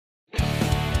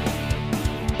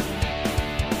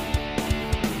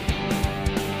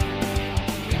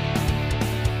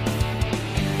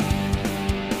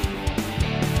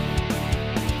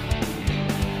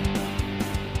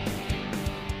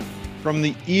From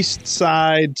the east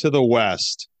side to the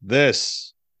west,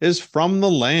 this is From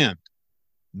the Land,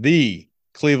 the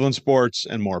Cleveland Sports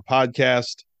and More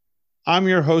podcast. I'm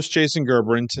your host, Jason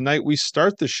Gerber, and tonight we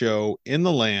start the show in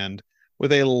the land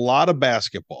with a lot of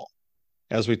basketball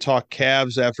as we talk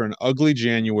Cavs after an ugly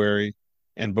January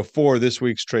and before this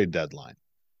week's trade deadline.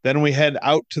 Then we head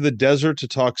out to the desert to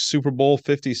talk Super Bowl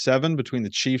 57 between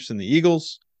the Chiefs and the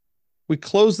Eagles. We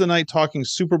close the night talking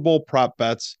Super Bowl prop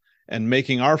bets and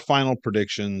making our final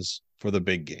predictions for the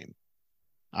big game.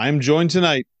 I'm joined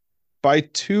tonight by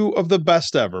two of the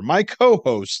best ever. My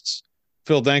co-hosts,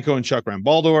 Phil Danko and Chuck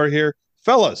Rambaldo, are here.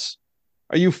 Fellas,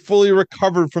 are you fully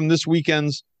recovered from this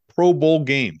weekend's Pro Bowl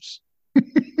games?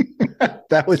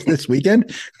 That was this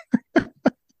weekend?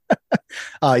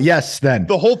 Yes, then.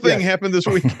 The whole thing happened this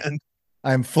weekend.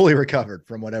 I'm fully recovered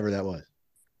from whatever that was.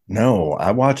 No,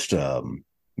 I watched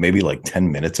maybe like 10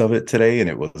 minutes of it today, and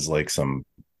it was like some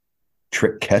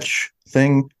trick catch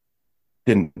thing.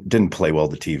 Didn't play well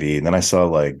the TV. And then I saw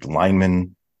like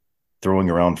linemen throwing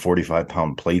around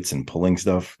 45-pound plates and pulling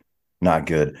stuff. Not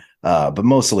good. But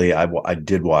mostly I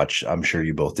did watch, I'm sure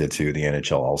you both did too, the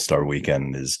NHL All-Star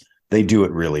Weekend. They do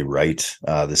it really right.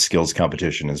 The skills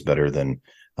competition is better than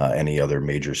any other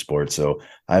major sport. So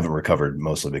I haven't recovered,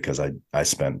 mostly because I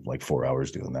spent like 4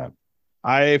 hours doing that.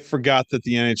 I forgot that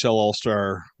the NHL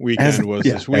All-Star Weekend was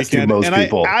this weekend. Most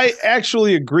people. I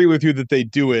actually agree with you that they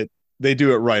do it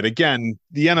right. Again,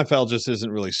 the NFL just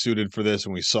isn't really suited for this,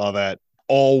 and we saw that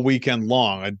all weekend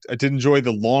long. I did enjoy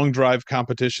the long drive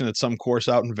competition at some course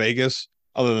out in Vegas.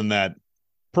 Other than that,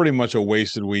 pretty much a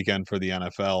wasted weekend for the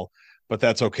NFL, but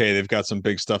that's okay. They've got some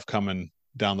big stuff coming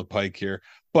down the pike here.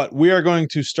 But we are going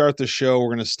to start the show. We're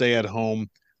going to stay at home.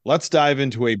 Let's dive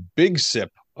into a big sip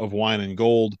of wine and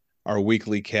gold, our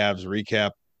weekly Cavs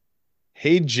recap.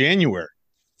 Hey, January,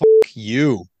 fuck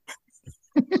you.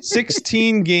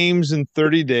 16 games in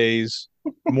 30 days,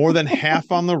 more than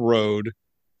half on the road,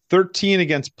 13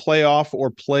 against playoff or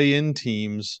play-in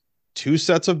teams, 2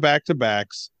 sets of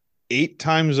back-to-backs, 8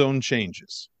 time zone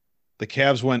changes. The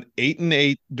Cavs went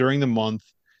 8-8 during the month,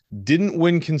 didn't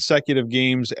win consecutive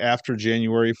games after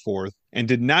January 4th, and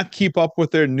did not keep up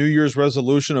with their New Year's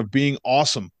resolution of being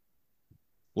awesome.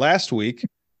 Last week,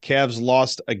 Cavs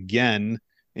lost again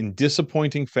in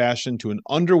disappointing fashion to an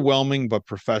underwhelming but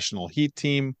professional Heat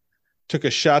team, took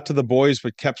a shot to the boys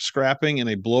but kept scrapping in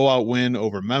a blowout win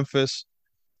over Memphis,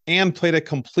 and played a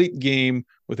complete game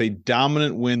with a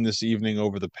dominant win this evening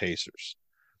over the Pacers.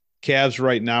 Cavs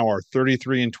right now are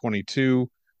 33-22.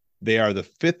 They are the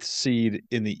 5th seed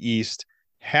in the East,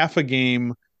 half a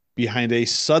game behind a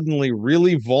suddenly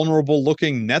really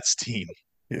vulnerable-looking Nets team.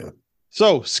 Yeah.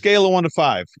 So, scale of 1 to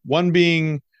 5, 1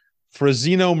 being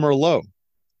Frazzino Merlot,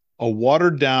 a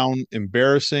watered-down,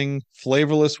 embarrassing,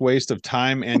 flavorless waste of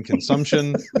time and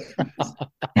consumption,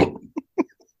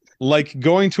 like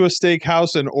going to a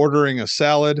steakhouse and ordering a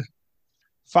salad.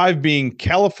 5 being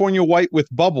California White with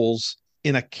bubbles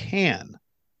in a can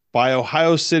by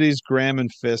Ohio City's Graham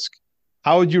and Fisk.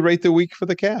 How would you rate the week for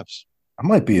the Cavs? I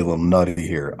might be a little nutty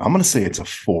here. I'm going to say it's a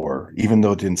 4, even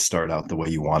though it didn't start out the way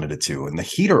you wanted it to. And the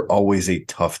Heat are always a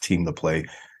tough team to play.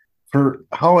 For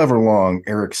however long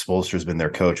Eric Spoelstra has been their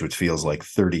coach, which feels like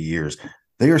 30 years,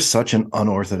 they are such an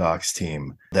unorthodox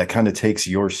team that kind of takes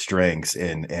your strengths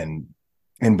and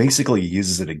basically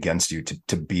uses it against you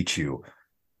to beat you.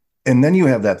 And then you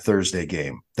have that Thursday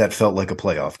game that felt like a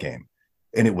playoff game,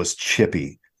 and it was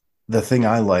chippy. The thing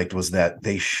I liked was that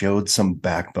they showed some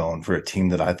backbone for a team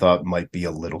that I thought might be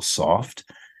a little soft.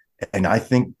 And I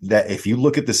think that if you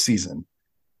look at the season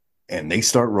and they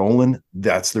start rolling,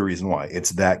 that's the reason why.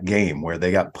 It's that game where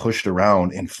they got pushed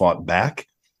around and fought back.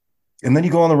 And then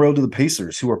you go on the road to the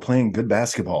Pacers, who are playing good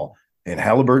basketball. And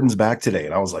Halliburton's back today.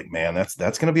 And I was like, man, that's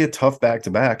going to be a tough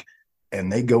back-to-back.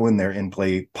 And they go in there and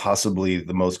play possibly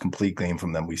the most complete game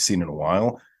from them we've seen in a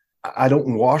while. I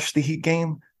don't wash the Heat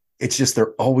game. It's just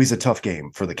they're always a tough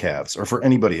game for the Cavs or for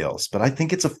anybody else. But I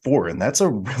think it's a 4, and that's a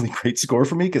really great score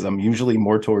for me because I'm usually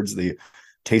more towards the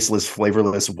tasteless,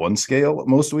 flavorless 1 scale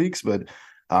most weeks. But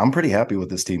I'm pretty happy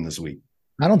with this team this week.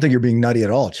 I don't think you're being nutty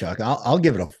at all, Chuck. I'll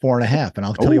give it a 4.5, and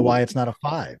I'll tell you why it's not a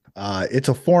 5. It's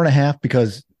a 4.5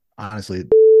 because honestly,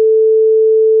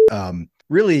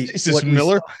 really, Jesus,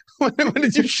 Miller, when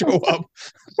did you show up?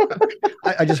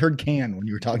 I just heard can when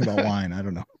you were talking about wine. I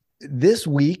don't know. This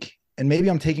week, and maybe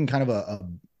I'm taking kind of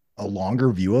a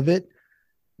longer view of it.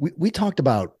 We talked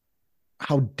about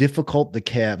how difficult the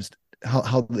Cavs,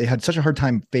 how they had such a hard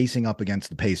time facing up against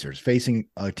the Pacers, facing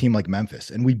a team like Memphis,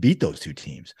 and we beat those 2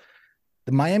 teams.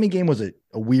 The Miami game was a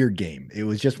weird game. It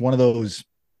was just one of those,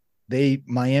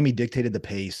 Miami dictated the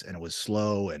pace, and it was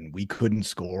slow, and we couldn't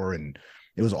score, and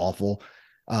It was awful.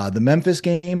 The Memphis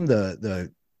game,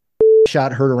 the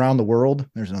shot heard around the world.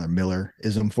 There's another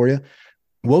Miller-ism for you.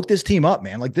 Woke this team up,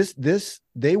 man. Like this,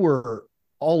 they were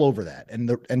all over that.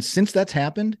 And since that's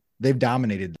happened, they've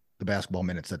dominated the basketball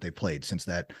minutes that they played since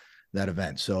that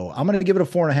event. So I'm going to give it a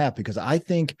 4.5 because I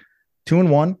think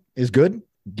 2-1 is good.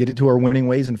 Get it to our winning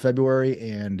ways in February.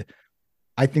 And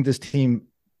I think this team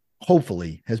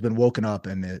hopefully has been woken up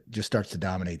and it just starts to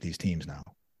dominate these teams now.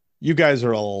 You guys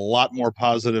are a lot more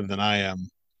positive than I am.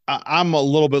 I'm a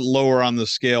little bit lower on the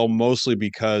scale, mostly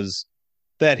because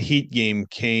that Heat game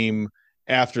came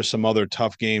after some other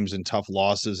tough games and tough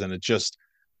losses. And it just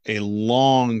a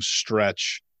long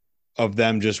stretch of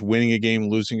them just winning a game,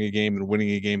 losing a game, and winning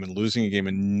a game and losing a game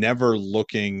and never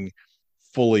looking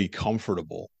fully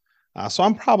comfortable. So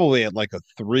I'm probably at like a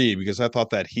 3 because I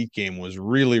thought that Heat game was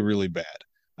really, really bad.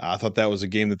 I thought that was a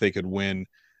game that they could win.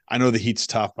 I know the Heat's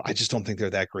tough, but I just don't think they're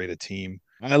that great a team.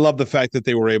 I love the fact that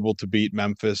they were able to beat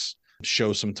Memphis,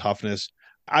 show some toughness.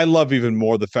 I love even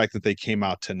more the fact that they came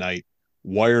out tonight,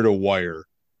 wire to wire,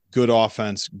 good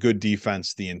offense, good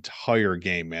defense the entire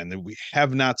game, man. That we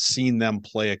have not seen them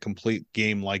play a complete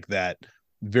game like that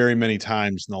very many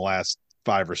times in the last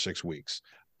 5 or 6 weeks.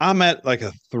 I'm at like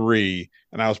a 3,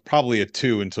 and I was probably a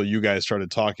 2 until you guys started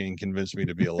talking and convinced me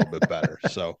to be a little bit better.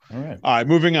 So, all right,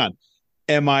 moving on.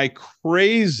 Am I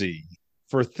crazy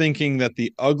for thinking that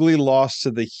the ugly loss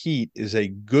to the Heat is a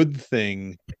good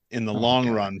thing in the long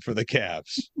run for the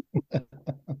Cavs?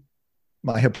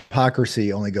 My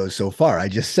hypocrisy only goes so far. I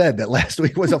just said that last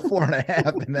week was a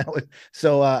 4.5, and that was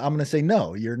so. I'm going to say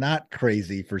no. You're not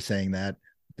crazy for saying that,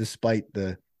 despite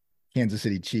the Kansas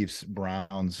City Chiefs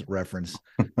Browns reference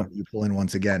you pull in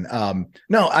once again.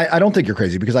 No, I don't think you're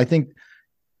crazy because I think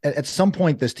at some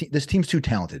point this team's too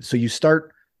talented. So you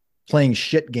start playing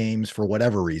shit games for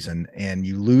whatever reason, and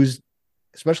you lose,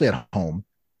 especially at home,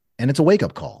 and it's a wake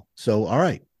up call. So all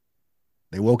right,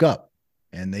 they woke up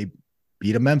and they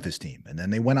beat a Memphis team, and then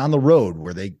they went on the road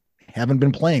where they haven't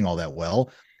been playing all that well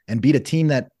and beat a team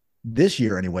that this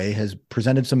year anyway has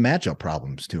presented some matchup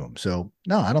problems to them. So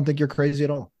no, I don't think you're crazy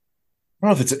at all. I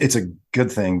don't know if it's a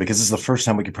good thing because this is the first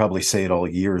time we could probably say it all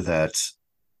year that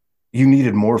you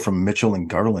needed more from Mitchell and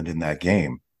Garland in that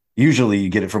game. Usually you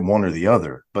get it from one or the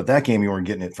other, but that game you weren't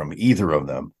getting it from either of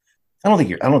them. I don't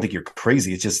think you're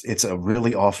crazy. It's a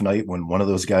really off night when one of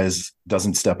those guys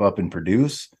doesn't step up and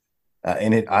produce.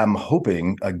 I'm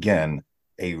hoping again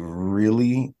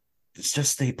it's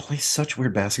just they play such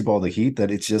weird basketball, the Heat, that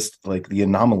it's just like the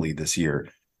anomaly this year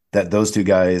that those two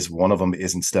guys, one of them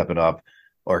isn't stepping up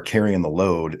or carrying the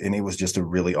load, and it was just a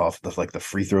really off the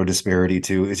free throw disparity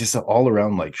too. It's just an all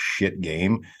around like shit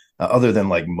game. Other than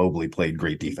like Mobley played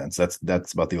great defense.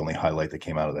 That's about the only highlight that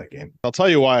came out of that game. I'll tell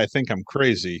you why I think I'm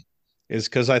crazy is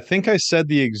because I think I said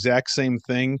the exact same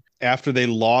thing after they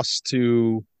lost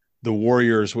to the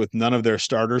Warriors with none of their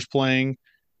starters playing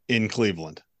in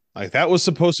Cleveland. Like that was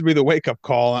supposed to be the wake-up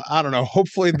call. I don't know.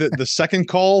 Hopefully the second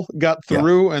call got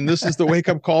through and this is the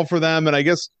wake-up call for them. And I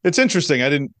guess it's interesting. I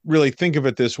didn't really think of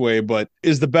it this way, but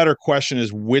the better question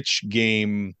is which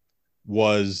game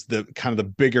was the kind of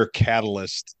the bigger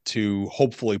catalyst to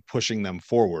hopefully pushing them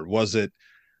forward? Was it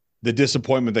the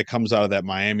disappointment that comes out of that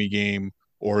Miami game,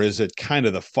 or is it kind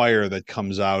of the fire that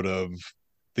comes out of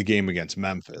the game against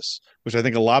Memphis, which I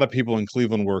think a lot of people in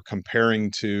Cleveland were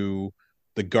comparing to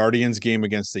the Guardians game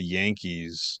against the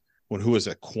Yankees when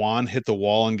Quan hit the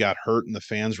wall and got hurt and the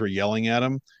fans were yelling at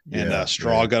him and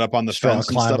Straw got up on the fence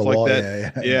and stuff like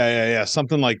that. Yeah.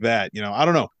 Something like that. I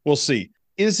don't know. We'll see.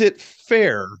 Is it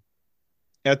fair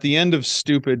at the end of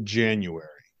stupid January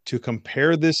to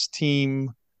compare this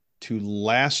team to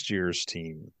last year's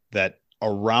team that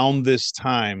around this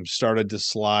time started to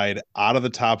slide out of the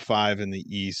top 5 in the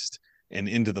East and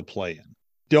into the play-in?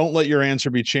 Don't let your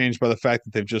answer be changed by the fact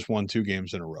that they've just won 2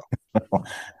 games in a row.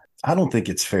 I don't think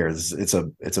it's fair. It's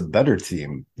a better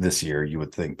team this year, you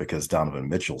would think, because Donovan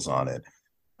Mitchell's on it.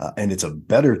 And it's a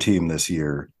better team this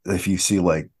year if you see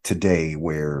like today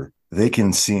where they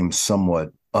can seem somewhat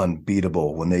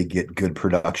unbeatable when they get good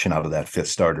production out of that fifth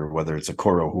starter, whether it's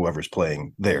Okoro, whoever's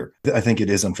playing there. I think it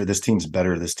is unfair. This team's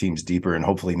better. This team's deeper. And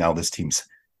hopefully now this team's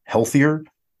healthier.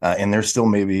 And there's still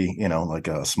maybe, like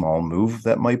a small move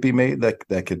that might be made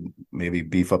that could maybe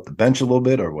beef up the bench a little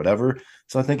bit or whatever.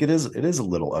 So I think it is a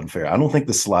little unfair. I don't think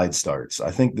the slide starts.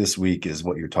 I think this week is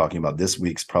what you're talking about. This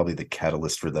week's probably the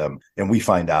catalyst for them. And we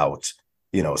find out,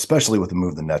 especially with the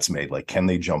move the Nets made, like, can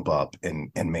they jump up and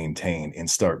maintain and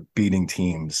start beating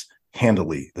teams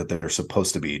handily that they're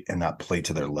supposed to beat and not play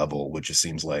to their level, which it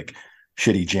seems like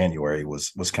shitty January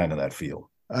was kind of that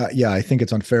feel. Yeah, I think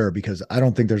it's unfair because I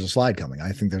don't think there's a slide coming.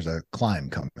 I think there's a climb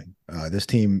coming. This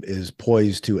team is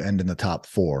poised to end in the top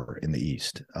 4 in the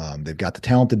East. They've got the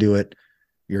talent to do it.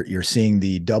 You're seeing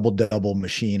the double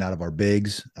machine out of our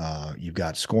bigs. You've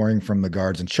got scoring from the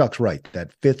guards, and Chuck's right.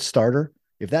 That fifth starter,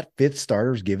 if that fifth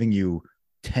starter is giving you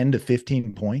 10 to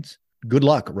 15 points, good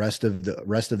luck rest of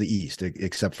the East,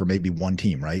 except for maybe one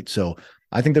team, right? So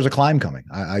I think there's a climb coming.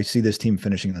 I see this team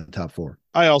finishing in the top 4.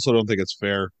 I also don't think it's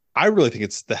fair. I really think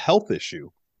it's the health issue.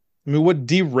 I mean, what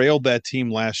derailed that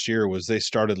team last year was they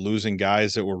started losing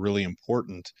guys that were really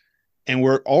important. And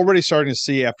we're already starting to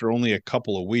see after only a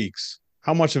couple of weeks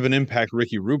how much of an impact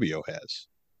Ricky Rubio has.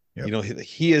 Yep. You know,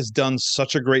 he has done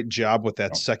such a great job with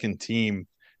that second team,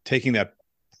 taking that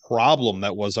problem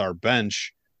that was our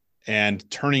bench and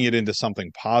turning it into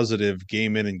something positive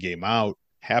game in and game out.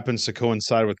 Happens to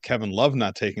coincide with Kevin Love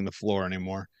not taking the floor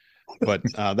anymore. But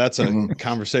that's a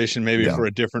conversation maybe for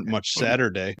a different much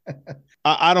Saturday.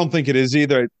 I don't think it is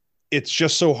either. It's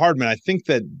just so hard, man. I think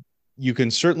that you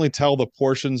can certainly tell the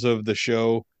portions of the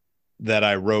show that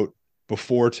I wrote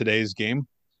before today's game,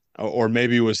 or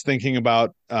maybe was thinking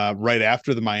about right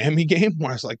after the Miami game,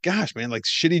 where I was like, gosh, man, like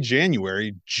shitty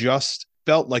January just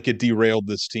felt like it derailed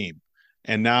this team.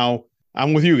 And now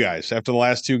I'm with you guys. After the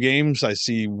last 2 games, I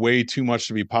see way too much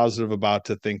to be positive about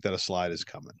to think that a slide is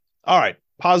coming. All right.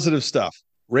 Positive stuff.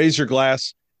 Raise your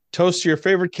glass. Toast to your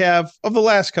favorite Cav of the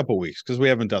last couple of weeks, because we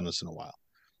haven't done this in a while.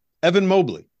 Evan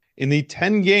Mobley. In the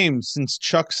 10 games since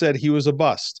Chuck said he was a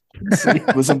bust. He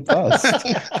was a bust.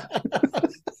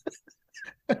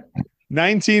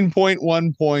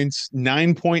 19.1 points,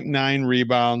 9.9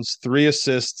 rebounds, 3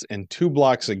 assists, and 2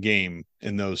 blocks a game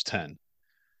in those 10.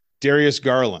 Darius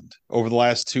Garland, over the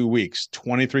last 2 weeks,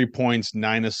 23 points,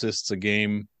 9 assists a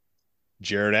game.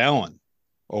 Jared Allen,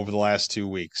 over the last 2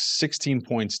 weeks, 16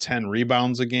 points, 10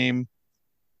 rebounds a game.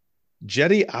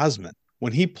 Cedi Osman,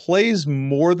 when he plays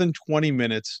more than 20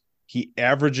 minutes, he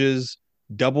averages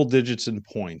double digits in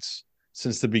points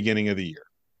since the beginning of the year.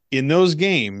 In those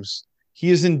games,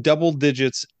 he is in double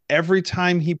digits every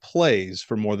time he plays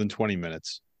for more than 20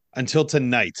 minutes until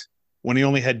tonight when he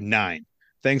only had 9.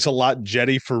 Thanks a lot,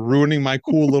 Cedi, for ruining my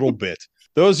cool little bit.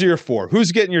 Those are your 4.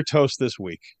 Who's getting your toast this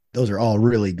week? Those are all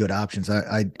really good options.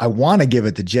 I want to give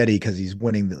it to Cedi because he's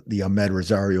winning the Ahmed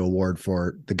Rosario Award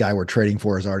for the guy we're trading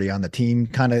for is already on the team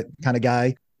kind of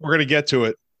guy. We're gonna get to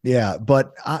it. Yeah,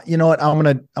 but you know what? I'm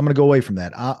gonna go away from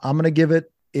that. I'm gonna give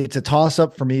it. It's a toss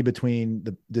up for me between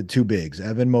the 2 bigs,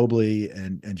 Evan Mobley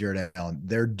and Jared Allen.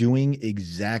 They're doing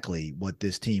exactly what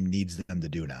this team needs them to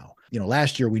do now. You know,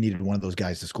 last year we needed one of those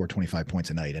guys to score 25 points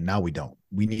a night, and now we don't.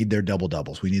 We need their double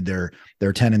doubles. We need their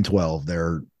 10 and 12.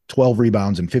 Their 12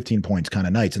 rebounds and 15 points kind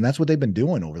of nights. And that's what they've been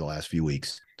doing over the last few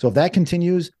weeks. So if that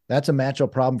continues, that's a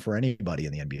matchup problem for anybody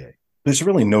in the NBA. There's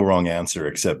really no wrong answer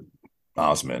except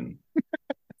Osman.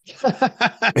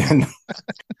 And,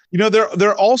 you know,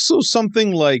 they're also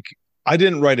something like, I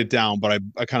didn't write it down, but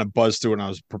I kind of buzzed through when I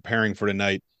was preparing for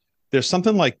tonight. There's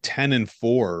something like 10 and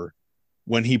 4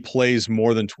 when he plays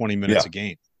more than 20 minutes a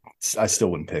game. I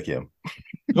still wouldn't pick him.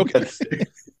 Okay.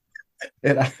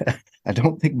 And I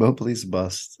don't think Mobley's a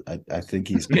bust. I think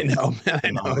he's I know.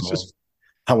 It's just...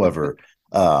 However,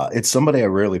 it's somebody I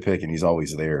rarely pick, and he's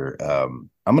always there. I'm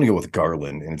going to go with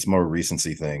Garland, and it's more a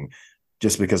recency thing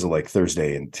just because of like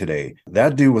Thursday and today.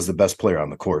 That dude was the best player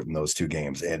on the court in those 2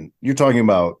 games. And you're talking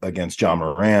about against John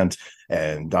Morant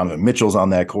and Donovan Mitchell's on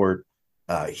that court.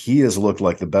 He has looked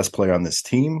like the best player on this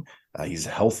team. He's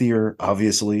healthier,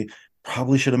 obviously.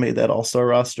 Probably should have made that all-star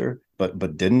roster,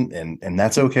 but didn't, and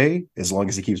that's okay as long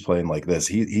as he keeps playing like this.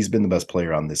 He's been the best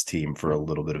player on this team for a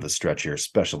little bit of a stretch here,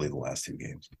 especially the last 2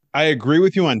 games. I agree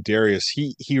with you on Darius.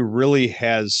 He really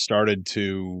has started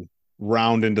to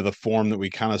round into the form that we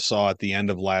kind of saw at the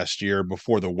end of last year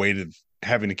before the weight of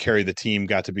having to carry the team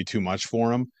got to be too much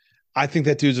for him. I think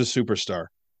that dude's a superstar,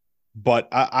 but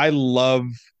I love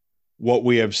what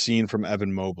we have seen from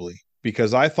Evan Mobley,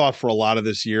 because I thought for a lot of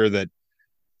this year that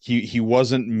he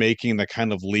wasn't making the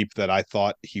kind of leap that I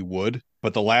thought he would,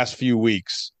 but the last few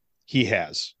weeks he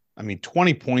has. I mean,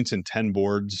 20 points and 10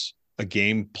 boards a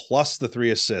game, plus the 3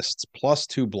 assists, plus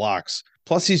 2 blocks,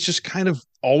 plus he's just kind of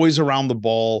always around the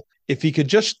ball. If he could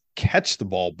just catch the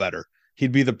ball better,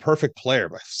 he'd be the perfect player.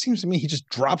 But it seems to me he just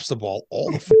drops the ball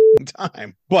all the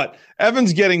time. But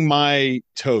Evan's getting my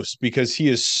toast because he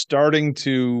is starting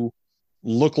to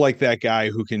look like that guy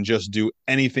who can just do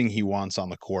anything he wants on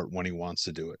the court when he wants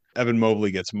to do it. Evan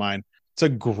Mobley gets mine. It's a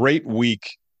great week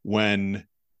when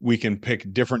we can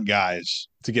pick different guys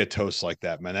to get toasts like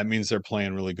that, man. That means they're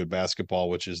playing really good basketball,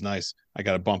 which is nice. I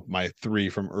got to bump my 3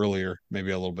 from earlier, maybe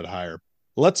a little bit higher.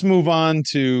 Let's move on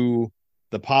to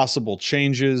the possible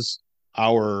changes,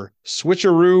 our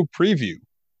switcheroo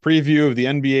preview of the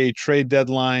NBA trade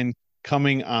deadline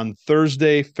coming on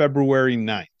Thursday, February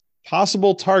 9th.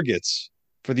 Possible targets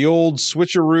for the old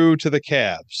switcheroo to the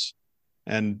Cavs.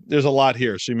 And there's a lot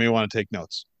here, so you may want to take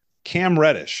notes. Cam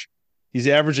Reddish, he's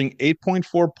averaging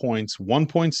 8.4 points,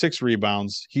 1.6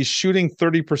 rebounds. He's shooting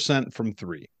 30% from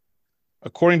three.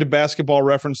 According to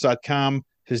basketballreference.com,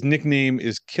 his nickname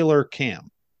is Killer Cam.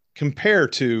 Compare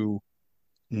to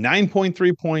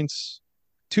 9.3 points,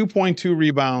 2.2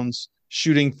 rebounds,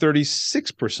 shooting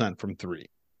 36% from three.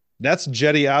 That's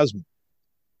Jetty Osman.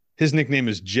 His nickname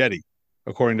is Jetty,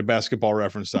 according to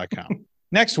basketballreference.com.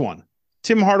 Next one,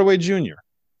 Tim Hardaway Jr.,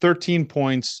 13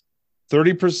 points,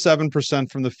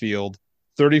 37% from the field,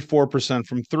 34%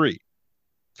 from three.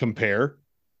 Compare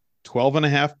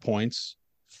 12.5 points,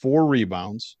 4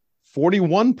 rebounds,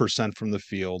 41% from the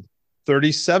field,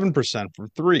 37% from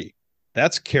three.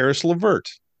 That's Karis LeVert.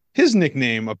 His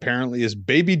nickname apparently is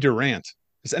Baby Durant.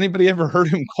 Has anybody ever heard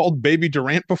him called Baby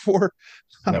Durant before?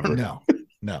 Never.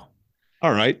 No.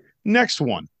 All right. Next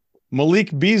one,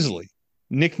 Malik Beasley,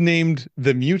 nicknamed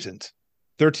the Mutant.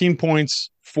 13 points,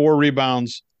 4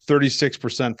 rebounds,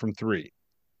 36% from three.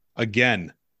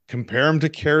 Again, compare him to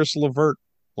Karis LeVert.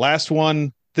 Last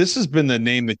one, this has been the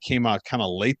name that came out kind of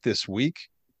late this week.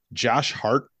 Josh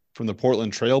Hart from the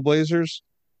Portland Trailblazers.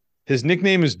 His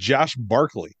nickname is Josh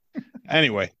Barkley.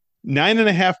 Anyway,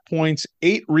 9.5 points,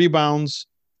 8 rebounds,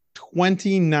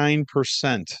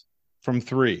 29% from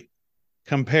three.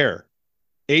 Compare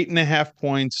 8.5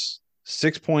 points,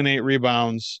 6.8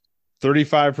 rebounds,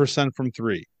 35% from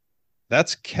three.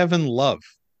 That's Kevin Love.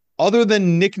 Other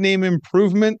than nickname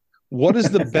improvement, what is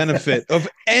the benefit of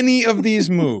any of these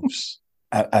moves?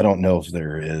 I don't know if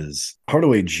there is.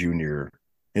 Hardaway Jr.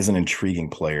 is an intriguing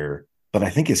player, but I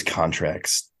think his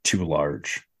contract's too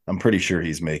large. I'm pretty sure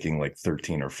he's making like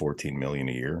 13 or 14 million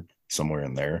a year, somewhere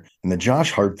in there. And the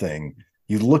Josh Hart thing,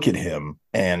 you look at him,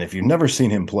 and if you've never seen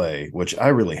him play, which I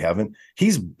really haven't,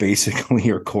 he's basically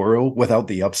Okoro without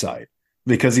the upside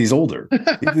because he's older.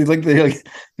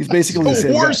 He's basically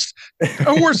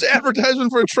the worst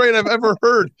advertisement for a trade I've ever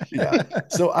heard. Yeah.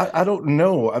 So I don't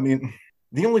know. I mean,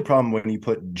 the only problem when you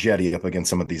put Jetty up against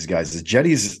some of these guys is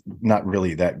Jetty's not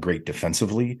really that great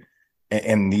defensively.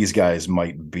 And these guys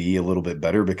might be a little bit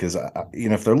better because,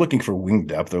 if they're looking for wing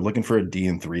depth, they're looking for a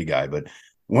D&3 guy. But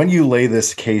when you lay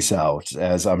this case out,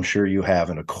 as I'm sure you have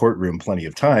in a courtroom plenty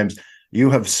of times, you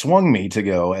have swung me to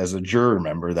go as a juror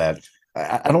member that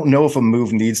I don't know if a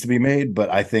move needs to be made, but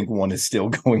I think one is still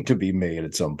going to be made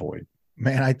at some point.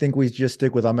 Man, I think we just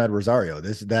stick with Ahmed Rosario.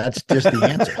 That's just the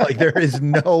answer. Like there's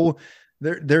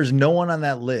no one on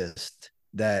that list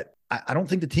that I don't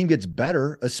think the team gets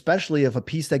better, especially if a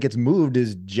piece that gets moved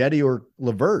is Jetty or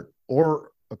LeVert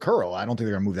or Okoro. I don't think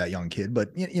they're going to move that young kid,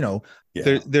 but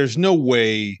there's no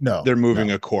way they're moving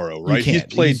Okoro, right? He's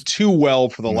played too well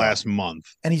for the last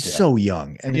month. And he's so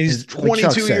young. And he's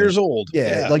 22 years old.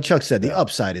 Yeah, like Chuck said, the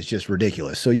upside is just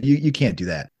ridiculous. So you can't do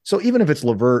that. So even if it's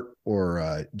LeVert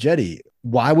or Jetty,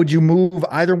 why would you move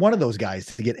either one of those guys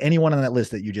to get anyone on that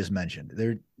list that you just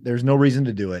mentioned? There's no reason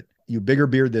to do it. You bigger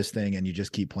beard this thing and you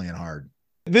just keep playing hard.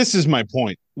 This is my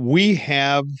point. We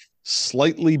have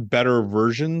slightly better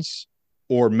versions,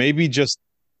 or maybe just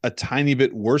a tiny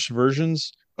bit worse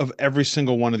versions of every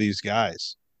single one of these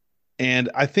guys. And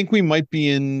I think we might be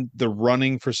in the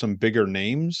running for some bigger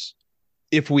names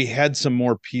if we had some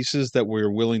more pieces that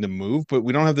we're willing to move, but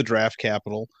we don't have the draft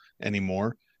capital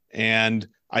anymore. And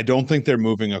I don't think they're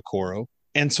moving Okoro.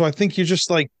 And so I think you're just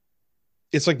like,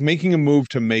 it's like making a move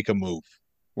to make a move.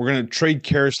 We're going to trade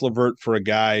Karis LeVert for a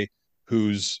guy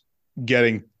who's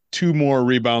getting 2 more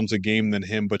rebounds a game than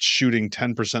him, but shooting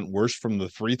 10% worse from the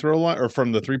free throw line or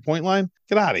from the 3-point line.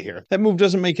 Get out of here. That move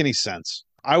doesn't make any sense.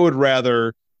 I would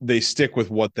rather they stick with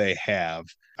what they have.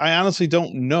 I honestly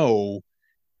don't know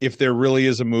if there really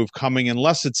is a move coming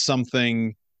unless it's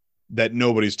something that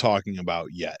nobody's talking about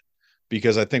yet,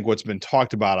 because I think what's been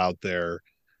talked about out there,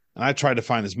 and I tried to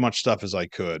find as much stuff as I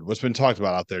could, what's been talked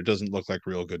about out there doesn't look like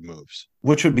real good moves.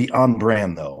 Which would be on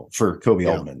brand, though, for Kobe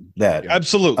Altman. That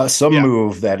absolutely some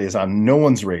move that is on no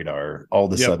one's radar all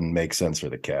of a sudden makes sense for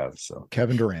the Cavs. So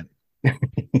Kevin Durant.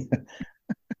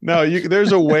 No,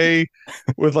 there's a way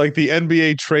with like the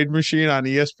NBA trade machine on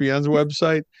ESPN's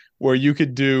website where you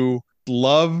could do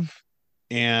Love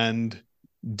and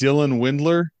Dylan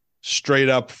Windler straight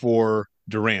up for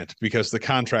Durant because the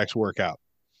contracts work out.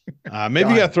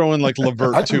 Maybe you got to throw in like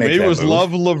LeVert too. Maybe it was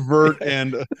Love, LeVert,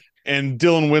 and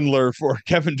Dylan Windler for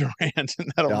Kevin Durant,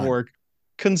 and that'll work.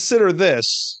 Consider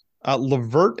this: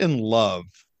 LeVert and Love.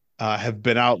 have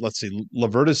been out. Let's see.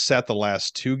 Levert has sat the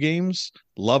last 2 games.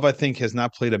 Love, I think, has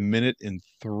not played a minute in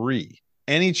 3.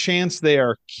 Any chance they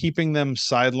are keeping them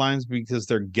sidelines because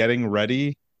they're getting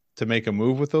ready to make a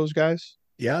move with those guys?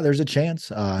 Yeah, there's a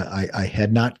chance. I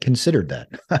had not considered that,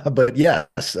 but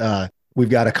yes, we've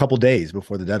got a couple days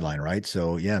before the deadline, right?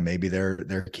 So yeah, maybe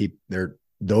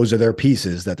those are their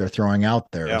pieces that they're throwing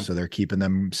out there. Yeah. So they're keeping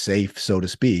them safe, so to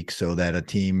speak, so that a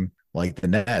team like the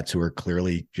Nets, who are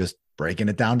clearly just breaking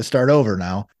it down to start over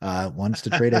now, wants to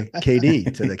trade a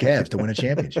KD to the Cavs to win a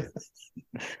championship.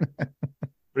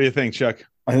 What do you think, Chuck?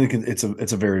 I think it's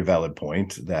a very valid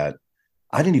point that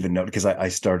I didn't even know, because I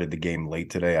started the game late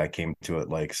today. I came to it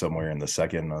like somewhere in the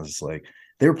second. I was like,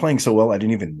 they were playing so well, I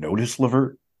didn't even notice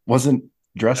Levert wasn't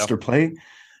dressed or playing,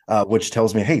 which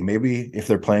tells me, hey, maybe if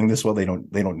they're playing this well, they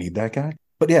don't need that guy.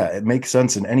 But yeah, it makes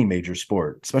sense in any major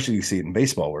sport, especially you see it in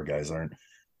baseball where guys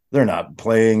they're not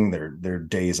playing, their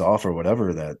days off or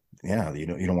whatever. That you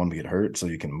don't want to get hurt, so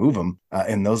you can move them,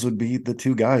 and those would be the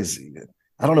 2 guys.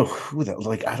 I don't know who that,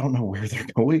 like, I don't know where they're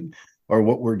going or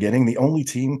what we're getting. The only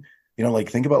team, like,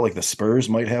 think about, like, the Spurs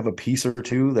might have a piece or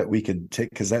 2 that we could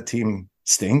take, because that team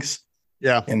stinks.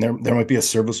 Yeah. And there might be a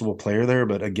serviceable player there.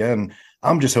 But again,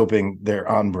 I'm just hoping they're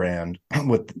on brand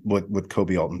with what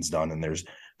Kobe Alton's done. And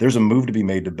there's a move to be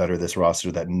made to better this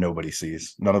roster that nobody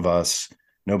sees. None of us,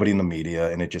 nobody in the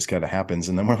media. And it just kind of happens.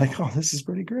 And then we're like, oh, this is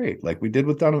pretty great. Like we did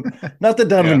with Donovan, not that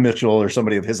Donovan Mitchell or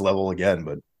somebody of his level again,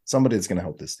 but somebody that's going to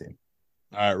help this team.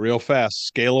 All right, real fast.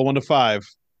 Scale of 1 to 5.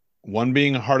 1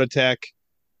 being a heart attack.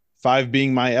 5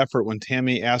 being my effort when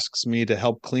Tammy asks me to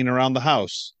help clean around the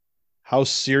house. How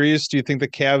serious do you think the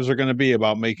Cavs are going to be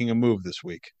about making a move this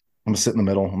week? I'm going to sit in the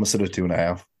middle. I'm going to sit at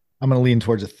 2.5. I'm going to lean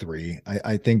towards a 3.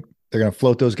 I think they're going to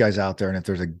float those guys out there, and if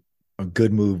there's a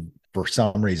good move for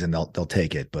some reason, they'll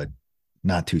take it, but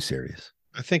not too serious.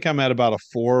 I think I'm at about a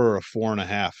 4 or a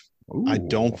 4.5. Ooh, I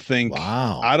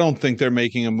don't think they're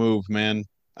making a move, man.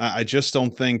 I just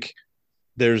don't think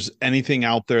there's anything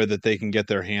out there that they can get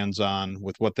their hands on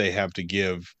with what they have to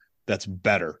give that's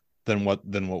better than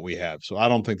what we have. So I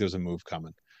don't think there's a move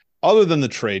coming. Other than the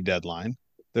trade deadline,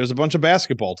 there's a bunch of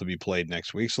basketball to be played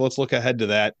next week. So let's look ahead to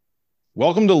that.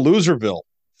 Welcome to Loserville.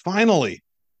 Finally,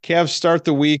 Cavs start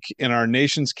the week in our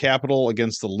nation's capital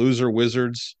against the loser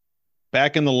Wizards.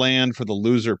 Back in the land for the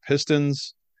loser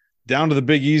Pistons. Down to the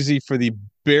Big Easy for the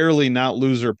barely not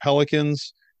loser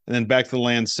Pelicans. And then back to the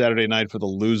land Saturday night for the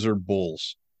loser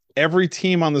Bulls. Every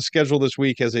team on the schedule this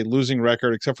week has a losing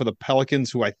record except for the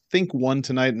Pelicans, who I think won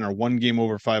tonight and are 1 game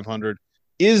over 500.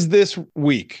 Is this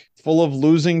week full of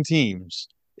losing teams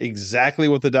exactly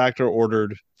what the doctor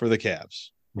ordered for the Cavs?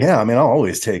 Yeah, I mean, I'll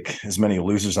always take as many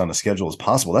losers on the schedule as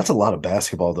possible. That's a lot of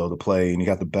basketball, though, to play. And you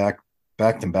got the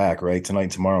back-to-back, right, tonight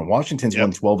and tomorrow. And Washington's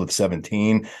won 12 of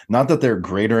 17. Not that they're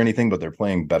great or anything, but they're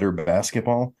playing better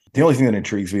basketball. The only thing that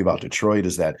intrigues me about Detroit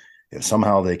is that if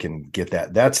somehow they can get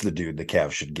that's the dude the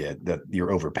Cavs should get, that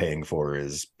you're overpaying for,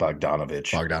 is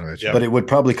Bogdanovich. Yep. But it would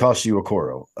probably cost you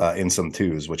Okoro in some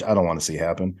 2s, which I don't want to see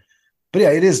happen. But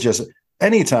yeah, it is just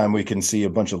anytime we can see a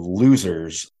bunch of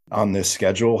losers on this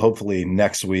schedule, hopefully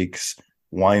next week's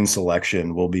wine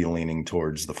selection will be leaning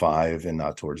towards the 5 and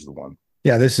not towards the 1.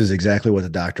 Yeah, this is exactly what the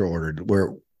doctor ordered.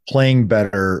 We're playing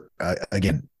better,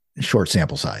 again, short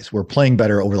sample size. We're playing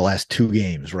better over the last 2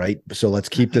 games, right? So let's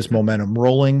keep this momentum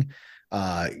rolling,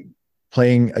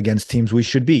 playing against teams we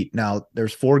should beat. Now,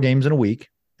 there's 4 games in a week,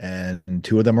 and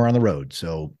 2 of them are on the road.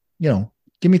 So,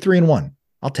 give me 3 and 1.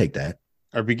 I'll take that.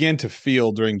 I began to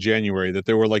feel during January that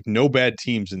there were like no bad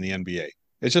teams in the NBA.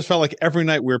 It just felt like every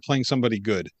night we were playing somebody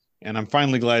good. And I'm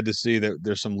finally glad to see that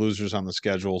there's some losers on the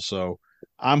schedule. So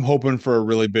I'm hoping for a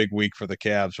really big week for the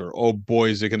Cavs, or, oh boy,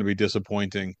 is it going to be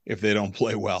disappointing if they don't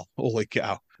play well. Holy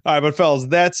cow. All right, but fellas,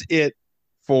 that's it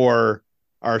for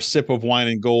our sip of wine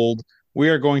and gold. We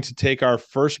are going to take our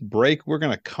first break. We're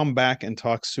going to come back and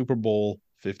talk Super Bowl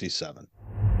 57.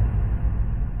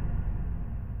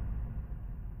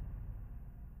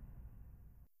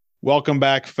 Welcome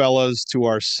back, fellas, to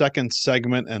our second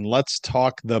segment, and let's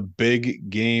talk the big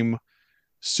game.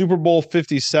 Super Bowl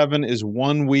 57 is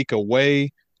 1 week away.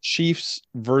 Chiefs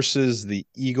versus the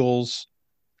Eagles.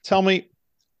 Tell me,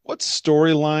 what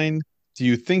storyline do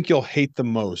you think you'll hate the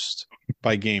most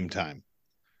by game time?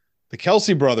 The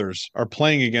Kelce brothers are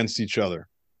playing against each other.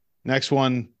 Next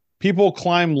one, people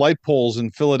climb light poles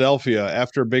in Philadelphia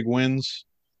after big wins.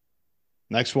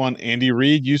 Next one, Andy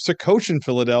Reid used to coach in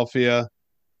Philadelphia.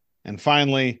 And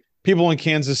finally, people in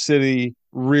Kansas City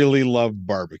really love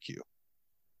barbecue.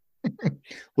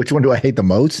 Which one do I hate the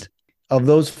most? Of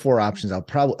those 4 options, I'll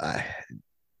probably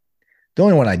the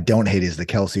only one I don't hate is the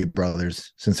Kelce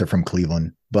brothers, since they're from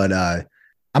Cleveland. But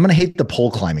I'm going to hate the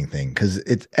pole climbing thing because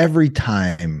it's every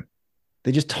time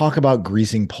they just talk about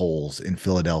greasing poles in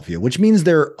Philadelphia, which means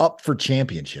they're up for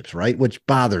championships, right? Which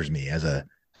bothers me as a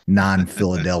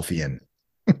non-Philadelphian.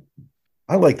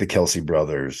 I like the Kelsey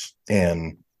brothers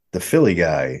and the Philly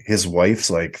guy. His wife's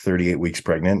like 38 weeks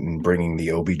pregnant and bringing the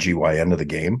OBGYN to the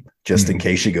game just in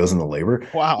case she goes into labor.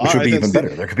 Wow. Which would be even better.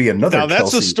 There could be another. Now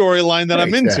that's Kelsey. a storyline that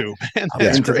I'm into. Man,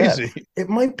 that's crazy. That. It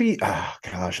might be, oh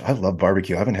gosh, I love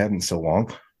barbecue. I haven't had it in so long.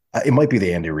 It might be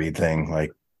the Andy Reid thing.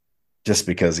 Like, just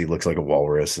because he looks like a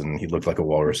walrus and he looked like a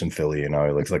walrus in Philly and now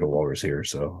he looks like a walrus here.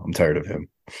 So I'm tired of him.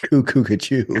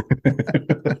 Cuckoo.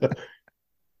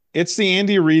 It's the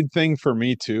Andy Reid thing for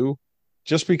me too,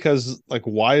 just because like,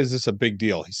 why is this a big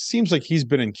deal? He seems like he's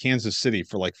been in Kansas City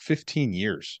for like 15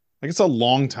 years. Like it's a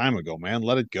long time ago, man.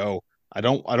 Let it go. I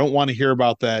don't want to hear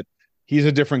about that. He's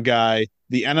a different guy.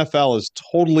 The NFL is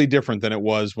totally different than it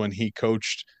was when he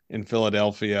coached in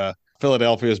Philadelphia.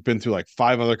 Philadelphia has been through like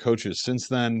 5 other coaches since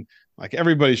then. Like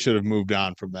everybody should have moved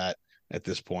on from that at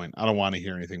this point. I don't want to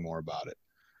hear anything more about it.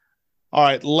 All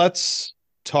right, let's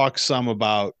talk some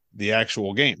about the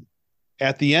actual game.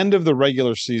 At the end of the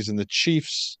regular season, the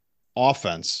Chiefs'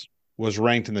 offense was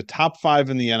ranked in the top 5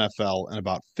 in the NFL in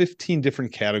about 15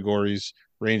 different categories,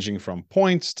 ranging from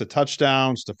points to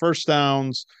touchdowns to first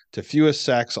downs to fewest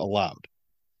sacks allowed.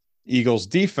 Eagles'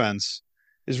 defense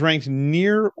is ranked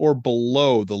near or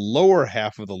below the lower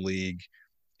half of the league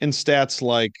in stats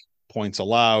like points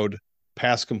allowed,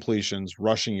 pass completions,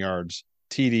 rushing yards,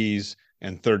 TDs,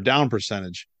 and third down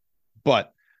percentage.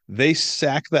 But they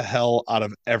sack the hell out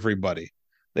of everybody.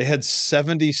 They had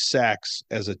 70 sacks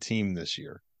as a team this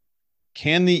year.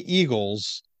 Can the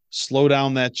Eagles slow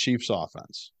down that Chiefs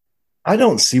offense? I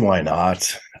don't see why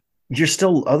not. You're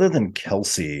still, other than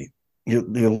Kelsey, you're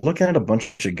looking at a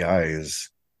bunch of guys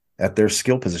at their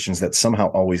skill positions that somehow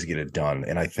always get it done.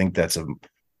 And I think that's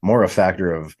more a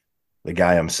factor of the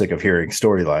guy I'm sick of hearing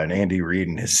storyline, Andy Reid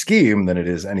and his scheme, than it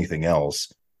is anything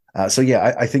else. So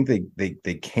yeah, I think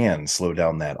they can slow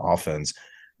down that offense.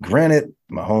 Granted,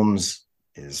 Mahomes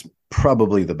is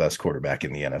probably the best quarterback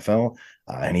in the NFL,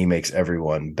 and he makes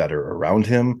everyone better around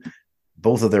him.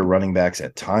 Both of their running backs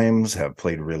at times have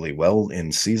played really well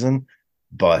in season,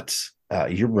 but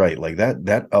you're right. Like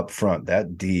that up front,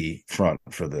 that D front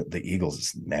for the Eagles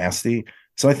is nasty.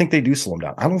 So I think they do slow them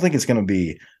down. I don't think it's going to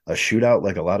be a shootout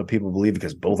like a lot of people believe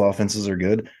because both offenses are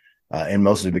good. And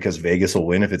mostly because Vegas will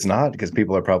win if it's not, because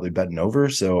people are probably betting over.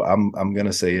 So I'm going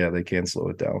to say, yeah, they can slow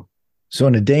it down. So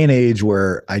in a day and age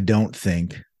where I don't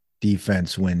think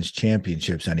defense wins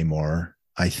championships anymore,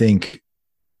 I think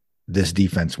this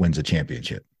defense wins a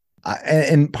championship.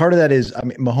 And part of that is, I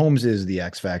mean, Mahomes is the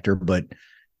X factor, but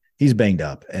he's banged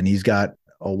up and he's got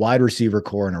a wide receiver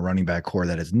core and a running back core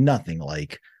that is nothing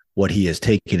like what he has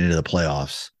taken into the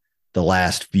playoffs the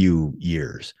last few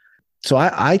years. So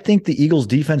I think the Eagles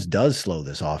defense does slow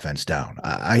this offense down.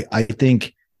 I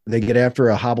think they get after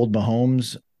a hobbled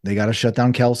Mahomes. They got to shut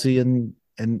down Kelsey and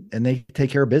they take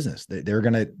care of business.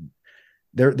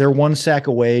 They're one sack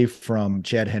away from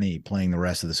Chad Henne playing the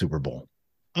rest of the Super Bowl.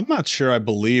 I'm not sure I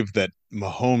believe that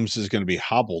Mahomes is going to be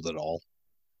hobbled at all.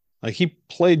 Like he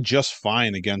played just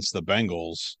fine against the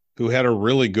Bengals, who had a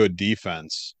really good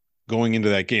defense going into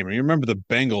that game. And you remember the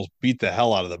Bengals beat the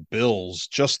hell out of the Bills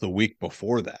just the week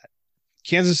before that.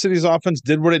 Kansas City's offense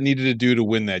did what it needed to do to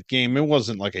win that game. It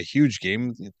wasn't like a huge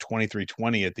game,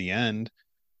 23-20 at the end,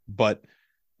 but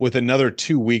with another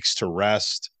 2 weeks to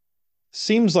rest,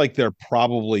 seems like they're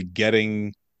probably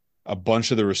getting a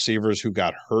bunch of the receivers who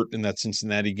got hurt in that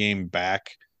Cincinnati game back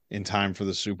in time for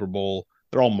the Super Bowl.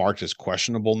 They're all marked as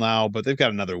questionable now, but they've got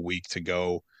another week to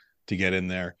go to get in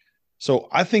there. So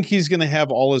I think he's going to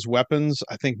have all his weapons.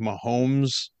 I think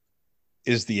Mahomes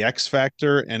is the X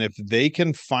factor. And if they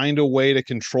can find a way to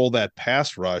control that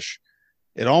pass rush,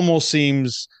 it almost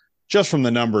seems, just from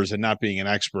the numbers and not being an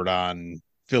expert on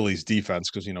Philly's defense,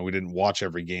 because, we didn't watch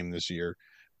every game this year,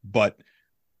 but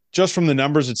just from the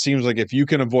numbers, it seems like if you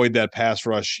can avoid that pass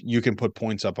rush, you can put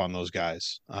points up on those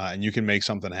guys and you can make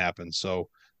something happen. So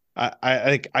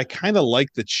I kind of like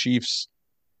the Chiefs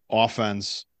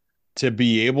offense to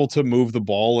be able to move the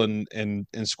ball and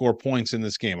score points in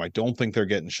this game. I don't think they're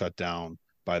getting shut down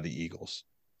by the Eagles.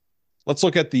 Let's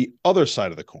look at the other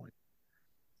side of the coin.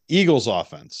 Eagles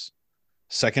offense,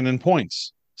 second in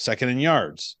points, second in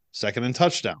yards, second in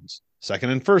touchdowns, second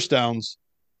in first downs.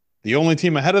 The only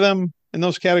team ahead of them in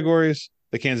those categories,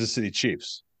 the Kansas City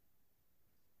Chiefs.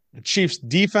 The Chiefs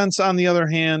defense, on the other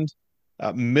hand,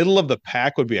 middle of the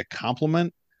pack would be a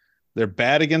compliment. They're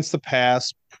bad against the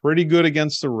pass, pretty good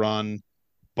against the run.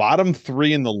 Bottom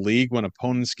 3 in the league when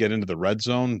opponents get into the red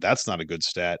zone. That's not a good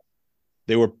stat.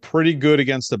 They were pretty good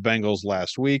against the Bengals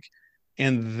last week,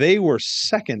 and they were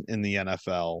second in the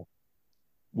NFL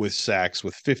with sacks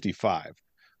with 55.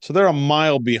 So they're a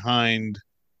mile behind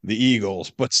the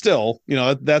Eagles, but still,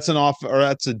 that's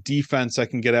that's a defense that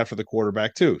can get after the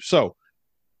quarterback too. So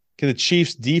can the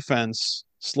Chiefs defense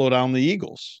slow down the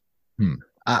Eagles?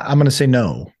 I'm going to say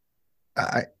no.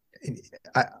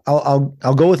 I'll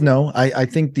go with no. I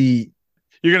think you're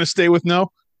going to stay with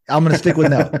no. I'm going to stick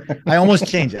with no. I almost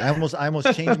changed it. I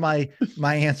almost changed my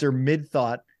answer mid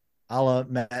thought, a la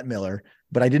Matt Miller,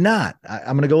 but I did not.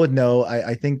 I'm going to go with no.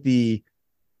 I think the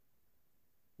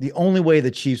only way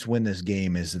the Chiefs win this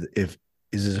game is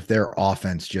if their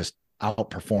offense just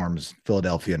outperforms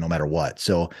Philadelphia no matter what.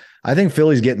 So I think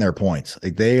Philly's getting their points.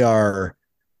 Like they've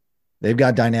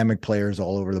got dynamic players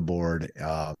all over the board.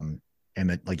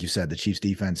 And like you said, the Chiefs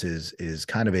defense is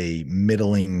kind of a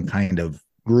middling kind of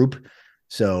group.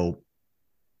 So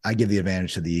I give the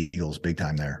advantage to the Eagles big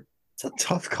time there. It's a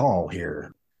tough call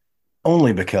here,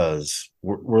 only because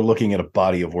we're looking at a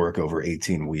body of work over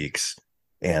 18 weeks.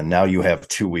 And now you have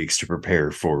 2 weeks to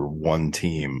prepare for one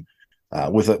team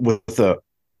with a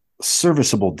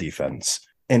serviceable defense.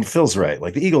 And Phil's right.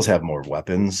 Like the Eagles have more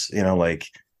weapons, like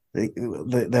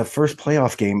the first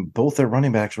playoff game, both their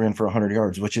running backs ran for 100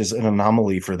 yards, which is an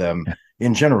anomaly for them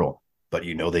in general, but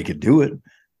they could do it.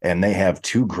 And they have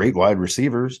 2 great wide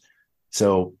receivers.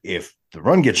 So if the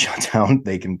run gets shut down,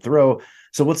 they can throw.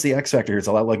 So what's the X factor here? It's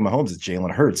a lot like Mahomes. It's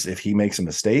Jalen Hurts. If he makes a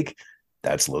mistake,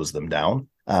 that slows them down.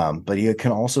 But he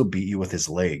can also beat you with his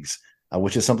legs,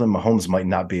 which is something Mahomes might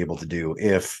not be able to do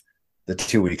if the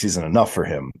 2 weeks isn't enough for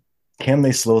him. Can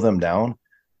they slow them down?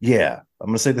 Yeah, I'm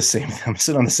going to say the same. I'm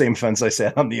sitting on the same fence I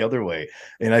sat on the other way.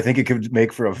 And I think it could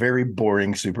make for a very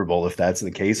boring Super Bowl if that's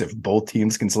the case, if both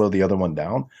teams can slow the other one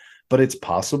down. But it's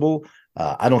possible.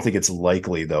 I don't think it's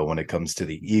likely, though, when it comes to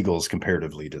the Eagles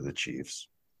comparatively to the Chiefs.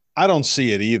 I don't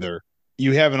see it either.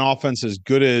 You have an offense as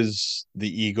good as the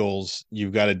Eagles.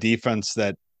 You've got a defense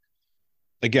that,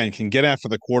 again, can get after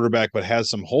the quarterback but has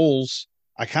some holes.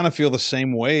 I kind of feel the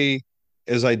same way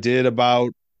as I did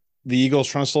about the Eagles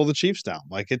trying to slow the Chiefs down.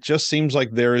 Like it just seems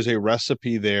like there is a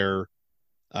recipe there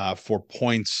for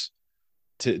points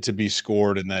to be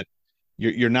scored, and that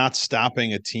you're not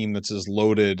stopping a team that's as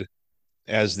loaded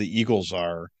as the Eagles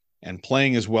are and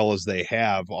playing as well as they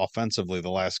have offensively the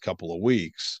last couple of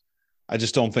weeks. I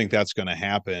just don't think that's going to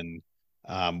happen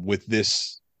with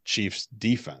this Chiefs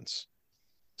defense.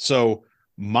 So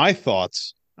my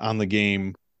thoughts on the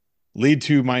game lead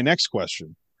to my next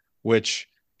question, which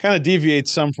kind of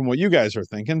deviates some from what you guys are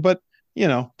thinking, but,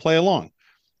 play along.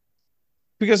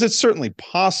 Because it's certainly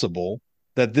possible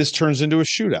that this turns into a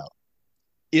shootout.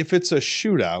 If it's a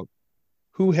shootout,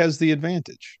 who has the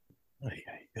advantage?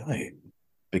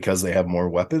 Because they have more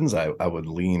weapons, I would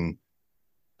lean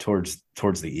towards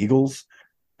the Eagles.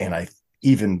 And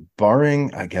even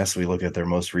barring, I guess we look at their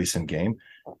most recent game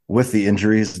with the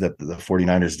injuries that the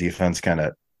 49ers defense kind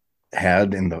of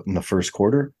had in the first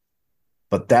quarter,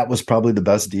 but that was probably the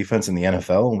best defense in the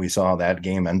NFL. And we saw how that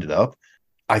game ended up.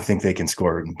 I think they can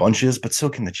score in bunches, but so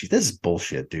can the Chiefs. This is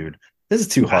bullshit, dude. This is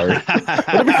too hard.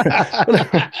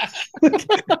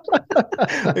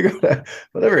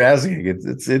 whatever asking,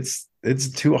 it's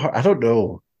too hard. I don't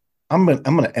know. I'm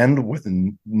gonna end with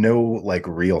no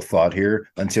real thought here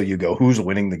until you go, who's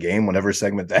winning the game, whenever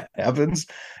segment that happens.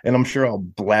 And I'm sure I'll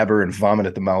blabber and vomit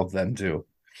at the mouth then too.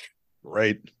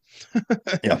 Right.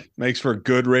 Yeah. Makes for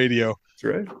good radio.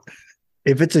 That's right.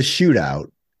 If it's a shootout,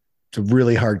 it's a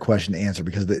really hard question to answer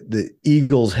because the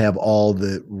Eagles have all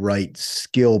the right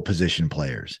skill position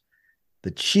players.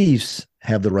 The Chiefs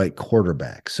have the right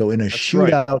quarterback. So in a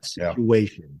shootout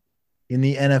situation in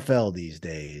the NFL these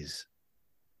days,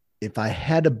 if I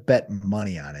had to bet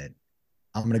money on it,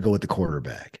 I'm going to go with the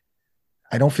quarterback.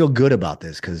 I don't feel good about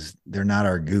this because they're not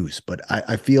our goose, but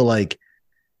I feel like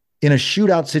in a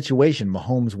shootout situation,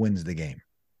 Mahomes wins the game.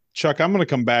 Chuck, I'm going to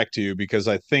come back to you because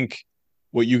I think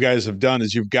what you guys have done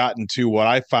is you've gotten to what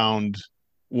I found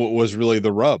what was really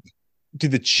the rub. Do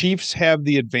the Chiefs have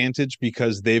the advantage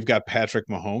because they've got Patrick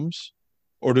Mahomes,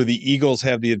 or do the Eagles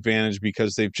have the advantage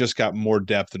because they've just got more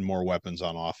depth and more weapons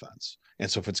on offense?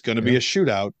 And so if it's going to be a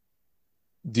shootout,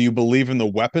 do you believe in the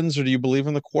weapons or do you believe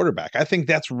in the quarterback? I think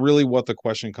that's really what the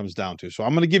question comes down to. So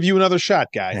I'm going to give you another shot,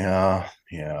 guy.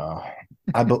 Yeah.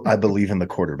 I believe in the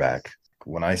quarterback.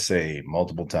 When I say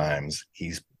multiple times,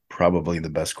 he's probably the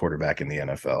best quarterback in the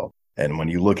NFL. And when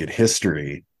you look at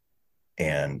history,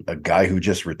 and a guy who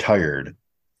just retired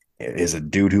is a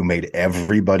dude who made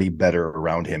everybody better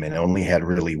around him and only had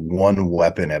really one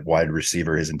weapon at wide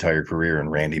receiver his entire career in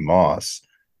Randy Moss,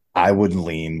 I would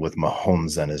lean with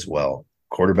Mahomes then as well.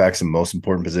 Quarterback's the most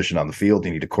important position on the field.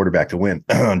 You need a quarterback to win.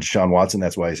 Deshaun Watson,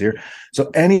 that's why he's here. So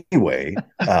anyway,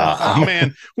 oh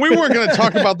man, we weren't going to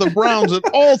talk about the Browns at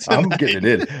all tonight. I'm getting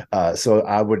it in. So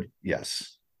I would,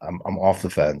 yes, I'm off the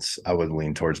fence. I would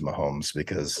lean towards Mahomes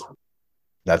because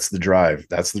that's the drive.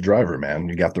 That's the driver, man.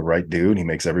 You got the right dude. He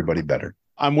makes everybody better.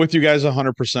 I'm with you guys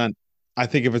 100%. I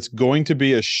think if it's going to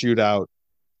be a shootout,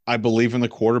 I believe in the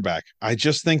quarterback. I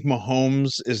just think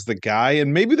Mahomes is the guy.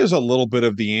 And maybe there's a little bit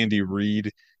of the Andy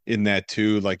Reid in that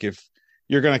too. Like if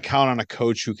you're going to count on a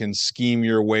coach who can scheme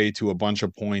your way to a bunch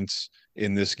of points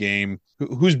in this game,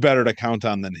 who's better to count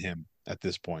on than him at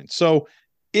this point? So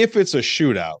if it's a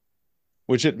shootout,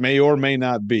 which it may or may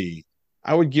not be,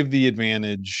 I would give the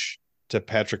advantage to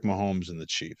Patrick Mahomes and the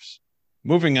Chiefs.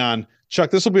 Moving on,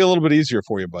 Chuck, this will be a little bit easier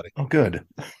for you, buddy. Oh, good.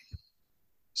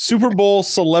 Super Bowl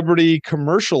celebrity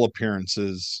commercial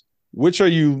appearances. Which are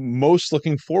you most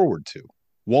looking forward to?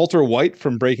 Walter White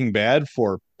from Breaking Bad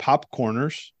for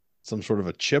Popcorners, some sort of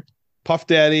a chip. Puff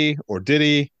Daddy or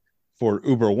Diddy for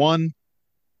Uber One.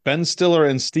 Ben Stiller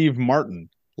and Steve Martin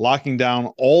locking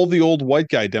down all the old white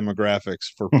guy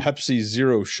demographics for Pepsi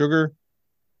Zero Sugar.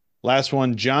 Last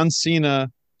one, John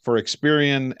Cena for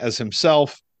Experian as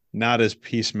himself, not as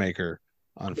Peacemaker,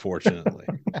 unfortunately.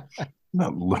 I'm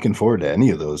not looking forward to any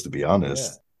of those, to be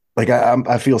honest. Yeah. Like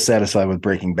I feel satisfied with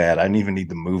Breaking Bad. I didn't even need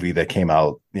the movie that came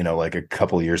out, like a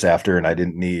couple of years after, and I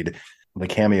didn't need the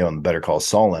cameo and Better Call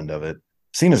Saul end of it.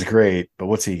 Cena's great, but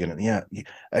what's he gonna? Yeah,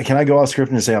 can I go off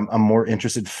script and say I'm more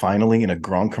interested finally in a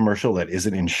Gronk commercial that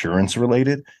isn't insurance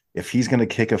related? If he's gonna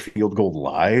kick a field goal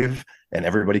live and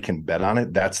everybody can bet on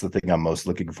it, that's the thing I'm most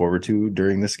looking forward to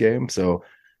during this game. So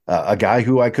a guy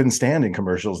who I couldn't stand in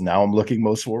commercials, now I'm looking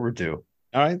most forward to.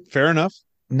 All right, fair enough.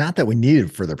 Not that we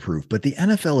needed further proof, but the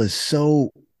NFL is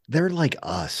they're like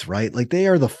us, right? Like they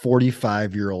are the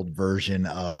 45-year-old version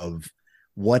of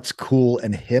what's cool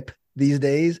and hip these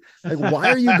days. Like, why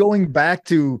are you going back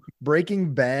to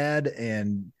Breaking Bad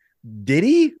and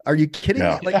Diddy? Are you kidding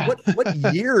me? Like,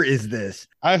 what year is this?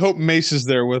 I hope Mace is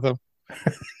there with him.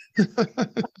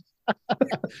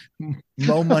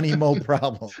 Mo money, mo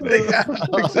problem. Yeah,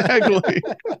 exactly.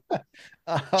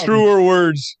 Truer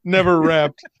words, never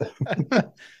wrapped.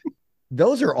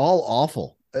 Those are all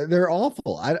awful. They're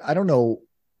awful. I don't know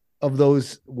of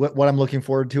those what I'm looking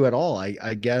forward to at all.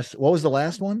 I guess what was the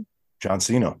last one? John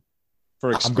Cena.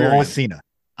 I'm going with Cena.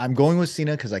 I'm going with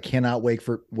Cena because I cannot wait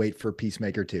for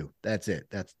Peacemaker 2. That's it.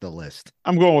 That's the list.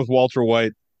 I'm going with Walter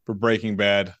White for Breaking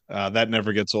Bad. That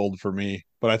never gets old for me.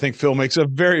 But I think Phil makes a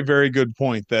very, very good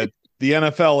point that the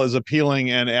NFL is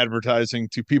appealing and advertising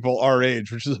to people our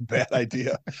age, which is a bad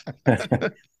idea.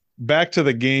 Back to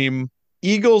the game.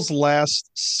 Eagles' last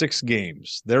 6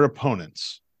 games, their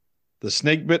opponents, the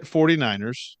snakebit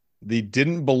 49ers, the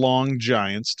didn't belong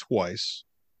Giants twice.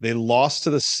 They lost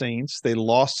to the Saints. They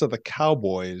lost to the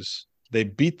Cowboys. They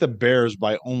beat the Bears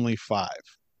by only 5.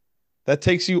 That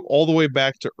takes you all the way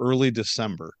back to early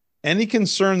December. Any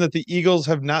concern that the Eagles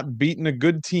have not beaten a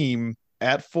good team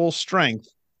at full strength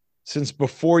since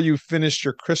before you finished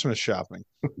your Christmas shopping?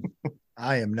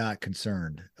 I am not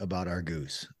concerned about our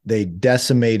Goose. They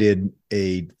decimated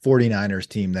a 49ers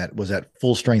team that was at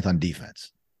full strength on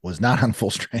defense. Was not on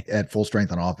full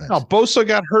strength on offense. No, Bosa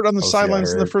got hurt on the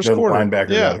sidelines in the first quarter. Linebacker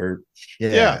got hurt.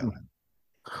 Yeah.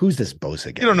 Who's this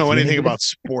Bosa guy? You don't know anything about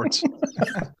sports.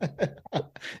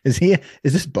 Is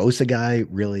this Bosa guy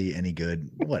really any good?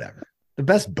 Whatever. The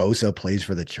best Bosa plays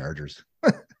for the Chargers.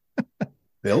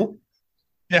 Bill?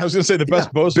 Yeah, I was going to say the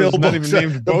best Bosa is not even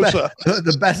named Bosa.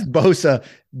 The best Bosa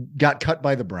got cut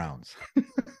by the Browns.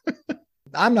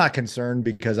 I'm not concerned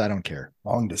because I don't care.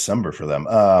 Long December for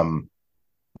them.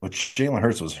 Which Jalen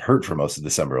Hurts was hurt for most of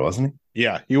December, wasn't he?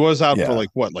 Yeah, he was out for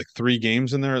like 3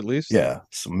 games in there at least. Yeah,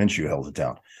 so Minshew held it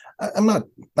down.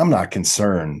 I'm not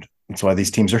concerned. That's why these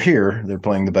teams are here. They're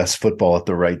playing the best football at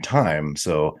the right time.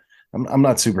 So I'm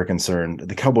not super concerned.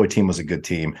 The Cowboy team was a good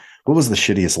team. What was the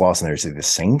shittiest loss in there? Say the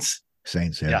Saints?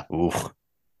 Saints, yeah. Oof.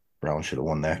 Brown should have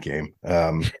won that game.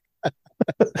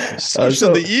 So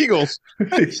the Eagles.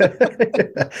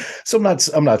 So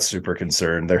I'm not super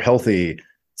concerned. They're healthy.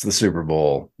 It's the Super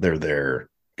Bowl. They're there.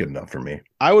 Good enough for me.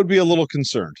 I would be a little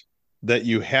concerned that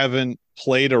you haven't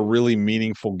played a really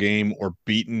meaningful game or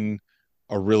beaten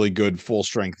a really good full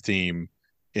strength team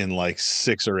in like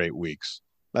 6 or 8 weeks.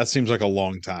 That seems like a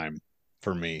long time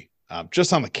for me,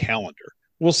 just on the calendar.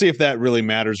 We'll see if that really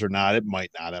matters or not. It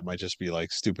might not. It might just be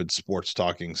like stupid sports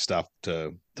talking stuff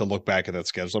to look back at that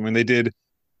schedule. I mean, they did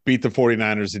beat the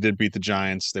 49ers. They did beat the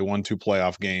Giants. They won 2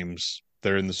 playoff games.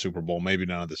 They're in the Super Bowl. Maybe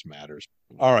none of this matters.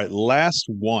 All right, last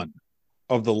one.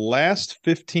 Of the last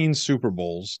 15 Super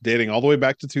Bowls, dating all the way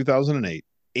back to 2008,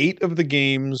 8 of the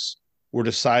games were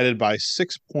decided by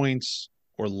 6 points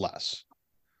or less.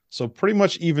 So pretty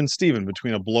much even Steven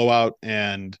between a blowout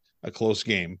and a close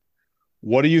game.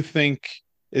 What do you think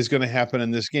is going to happen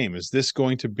in this game? Is this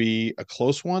going to be a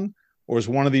close one, or is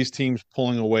one of these teams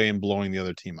pulling away and blowing the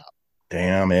other team out?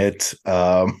 Damn it.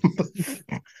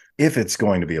 If it's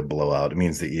going to be a blowout, it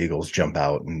means the Eagles jump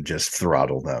out and just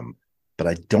throttle them. But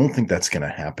I don't think that's going to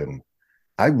happen.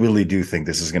 I really do think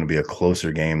this is going to be a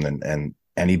closer game than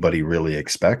anybody really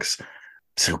expects.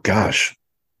 So, gosh,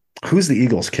 who's the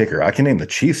Eagles kicker? I can name the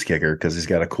Chiefs kicker because he's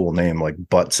got a cool name like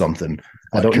Butt something.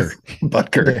 Butker. I don't know.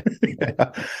 Butker.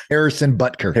 Yeah. Harrison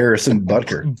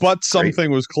Butker. But something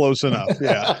was close enough.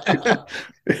 Yeah.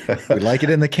 We like it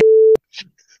in the can.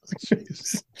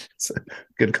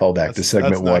 Good callback to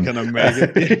segment one. Not gonna make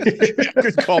it.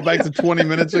 Good callback to 20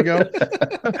 minutes ago.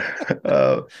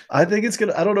 I think it's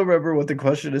gonna. I don't remember what the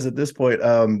question is at this point.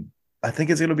 I think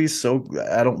it's gonna be so.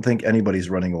 I don't think anybody's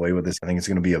running away with this. I think it's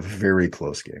gonna be a very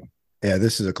close game. Yeah,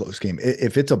 this is a close game.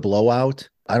 If it's a blowout,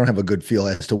 I don't have a good feel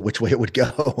as to which way it would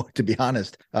go, to be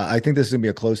honest. I think this is going to be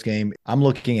a close game. I'm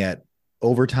looking at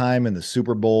overtime in the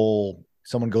Super Bowl.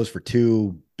 Someone goes for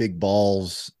 2 big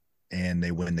balls and they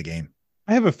win the game.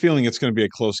 I have a feeling it's going to be a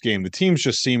close game. The teams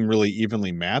just seem really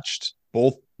evenly matched,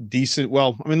 both decent.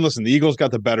 Well, I mean, listen, the Eagles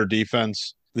got the better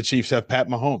defense. The Chiefs have Pat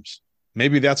Mahomes.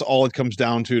 Maybe that's all it comes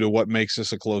down to what makes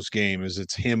this a close game is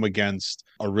it's him against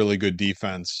a really good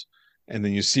defense. And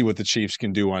then you see what the Chiefs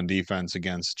can do on defense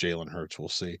against Jalen Hurts. We'll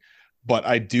see. But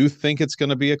I do think it's going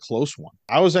to be a close one.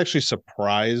 I was actually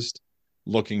surprised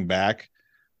looking back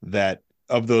that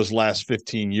of those last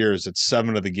 15 years, that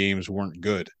 7 of the games weren't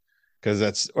good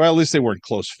because or at least they weren't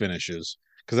close finishes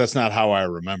because that's not how I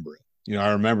remember it. You know,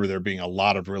 I remember there being a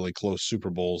lot of really close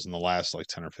Super Bowls in the last like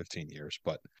 10 or 15 years.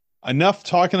 But enough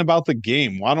talking about the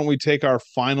game. Why don't we take our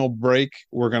final break?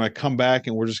 We're going to come back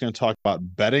and we're just going to talk about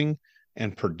betting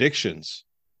and predictions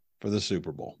for the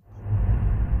Super Bowl.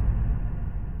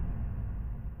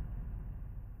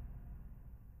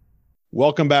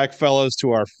 Welcome back, fellas,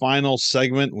 to our final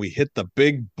segment. We hit the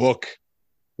big book.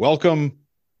 Welcome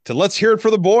to Let's Hear It for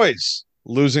the Boys,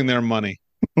 losing their money.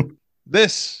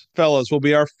 This, fellas, will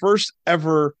be our first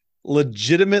ever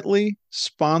legitimately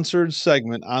sponsored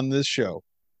segment on this show.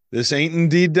 This ain't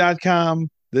Indeed.com.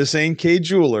 This ain't K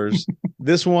Jewelers.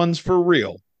 This one's for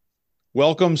real.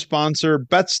 Welcome sponsor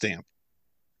BetStamp,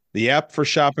 the app for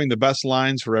shopping the best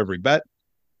lines for every bet.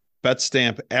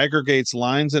 BetStamp aggregates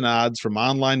lines and odds from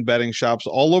online betting shops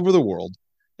all over the world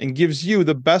and gives you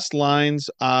the best lines,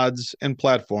 odds, and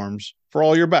platforms for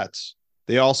all your bets.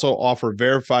 They also offer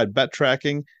verified bet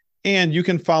tracking, and you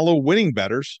can follow winning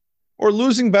bettors or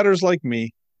losing bettors like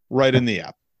me right in the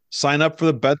app. Sign up for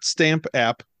the BetStamp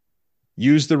app,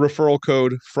 use the referral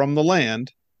code from the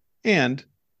land, and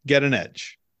get an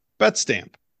edge.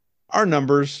 BetStamp. Our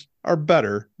numbers are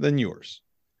better than yours.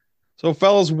 So,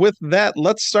 fellas, with that,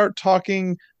 let's start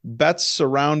talking bets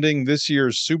surrounding this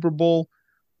year's Super Bowl.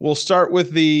 We'll start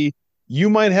with the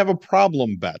you might have a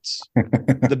problem bets.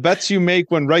 The bets you make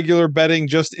when regular betting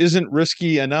just isn't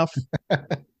risky enough.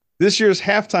 This year's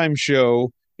halftime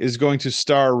show is going to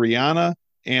star Rihanna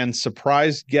and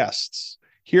surprise guests.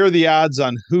 Here are the odds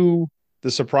on who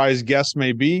the surprise guest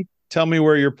may be. Tell me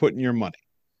where you're putting your money.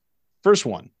 First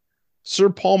one. Sir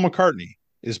Paul McCartney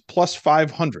is plus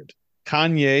 500.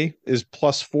 Kanye is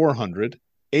plus 400.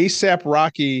 A$AP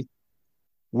Rocky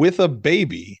with a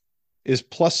baby is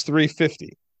plus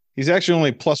 350. He's actually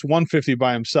only plus 150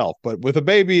 by himself, but with a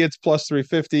baby, it's plus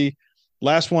 350.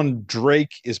 Last one,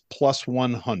 Drake is plus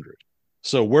 100.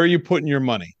 So where are you putting your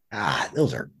money?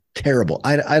 Those are terrible.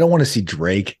 I don't want to see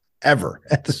Drake ever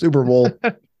at the Super Bowl.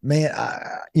 Man,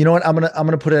 you know what? I'm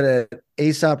gonna put it at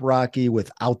A$AP Rocky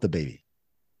without the baby.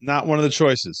 Not one of the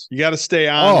choices. You got to stay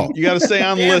on. You got to stay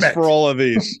on list for all of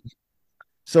these.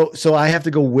 So I have to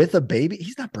go with a baby.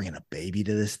 He's not bringing a baby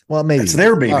to this. Well, maybe it's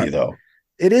their baby though.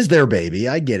 It is their baby.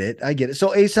 I get it.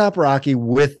 So A$AP Rocky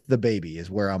with the baby is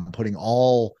where I'm putting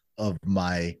all of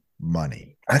my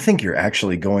money. I think you're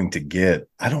actually going to get.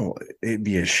 It'd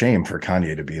be a shame for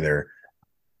Kanye to be there.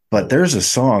 But there's a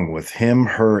song with him,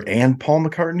 her, and Paul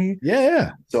McCartney.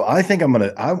 Yeah. So I think I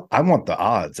want the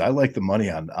odds. I like the money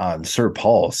on Sir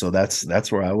Paul. So that's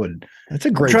where I would. That's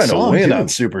a great song. Trying to win too. On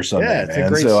Super Sunday. Yeah, it's man. a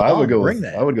great so song. I would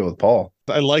go with Paul.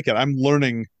 I like it. I'm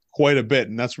learning quite a bit,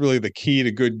 and that's really the key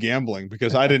to good gambling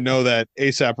because I didn't know that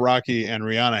A$AP Rocky and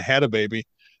Rihanna had a baby,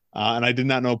 and I did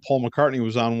not know Paul McCartney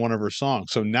was on one of her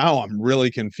songs. So now I'm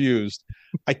really confused.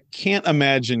 I can't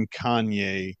imagine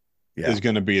Kanye is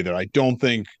going to be there. I don't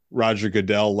think Roger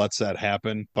Goodell lets that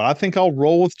happen, but I think I'll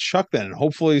roll with Chuck then. And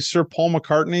hopefully Sir Paul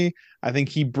McCartney, I think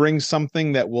he brings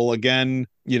something that will, again,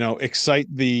 excite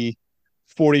the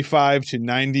 45 to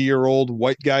 90-year-old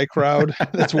white guy crowd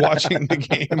that's watching the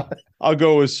game. I'll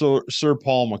go with Sir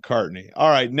Paul McCartney. All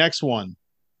right, next one.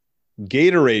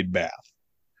 Gatorade bath.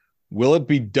 Will it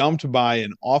be dumped by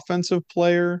an offensive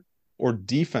player or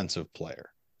defensive player?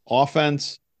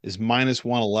 Offense is minus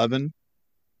 111.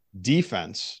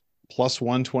 Defense plus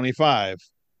 125.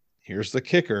 Here's the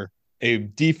kicker. A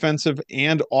defensive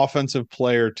and offensive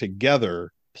player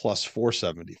together plus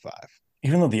 475.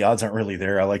 Even though the odds aren't really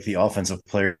there, I like the offensive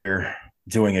player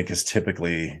doing it because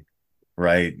typically,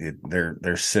 right,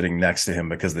 they're sitting next to him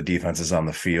because the defense is on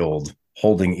the field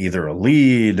holding either a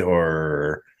lead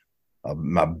or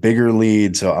a bigger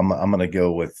lead. So I'm going to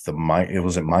go with it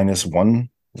was at minus one.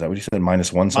 Is that what you said?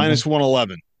 Minus one? Something? Minus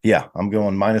 111. Yeah, I'm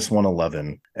going minus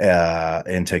 111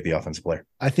 and take the offensive player.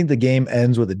 I think the game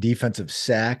ends with a defensive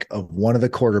sack of one of the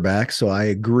quarterbacks. So I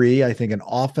agree. I think an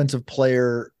offensive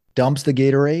player dumps the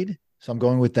Gatorade. So I'm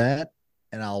going with that.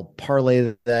 And I'll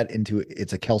parlay that into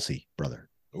it's a Kelsey brother.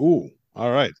 Ooh,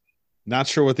 all right. Not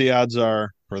sure what the odds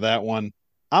are for that one.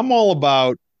 I'm all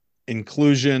about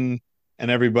inclusion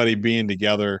and everybody being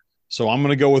together. So I'm going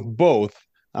to go with both.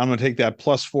 I'm going to take that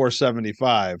plus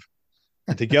 475.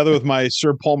 And together with my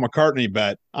Sir Paul McCartney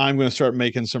bet, I'm going to start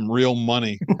making some real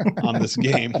money on this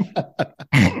game.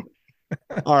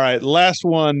 All right, last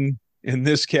one in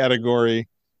this category,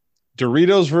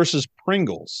 Doritos versus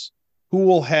Pringles. Who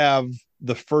will have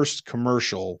the first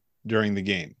commercial during the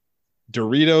game?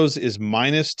 Doritos is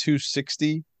minus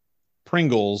 260,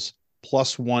 Pringles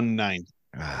plus 190.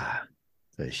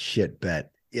 It's a shit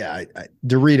bet. Yeah,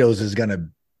 Doritos is going to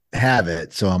have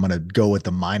it, so I'm going to go with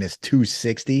the minus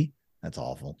 260. That's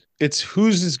awful. It's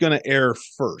whose is going to air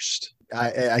first.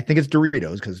 I think it's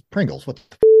Doritos because Pringles. What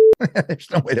the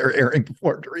there's no way they're airing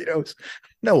before Doritos.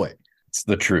 No way. It's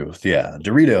the truth. Yeah.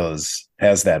 Doritos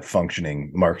has that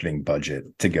functioning marketing budget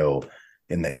to go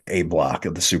in the A block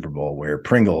of the Super Bowl, where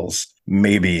Pringles,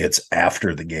 maybe it's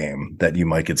after the game that you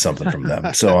might get something from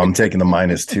them. So I'm taking the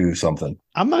minus 2 something.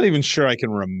 I'm not even sure I can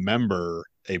remember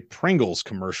a Pringles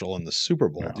commercial in the Super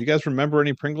Bowl. No. Do you guys remember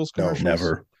any Pringles commercials? No,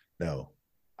 never. No.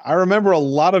 I remember a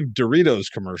lot of Doritos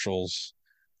commercials.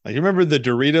 Like, you remember the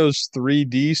Doritos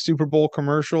 3D Super Bowl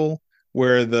commercial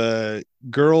where the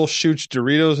girl shoots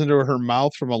Doritos into her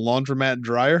mouth from a laundromat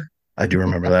dryer? I do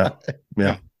remember that.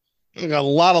 Yeah. Like, a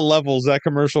lot of levels that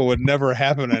commercial would never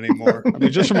happen anymore. I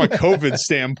mean, just from a COVID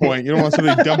standpoint, you don't want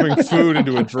somebody dumping food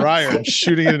into a dryer and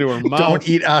shooting it into her mouth. Don't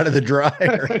eat out of the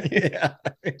dryer. Yeah.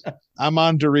 I'm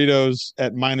on Doritos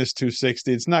at minus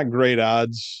 260. It's not great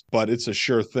odds, but it's a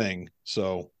sure thing.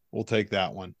 So we'll take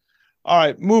that one. All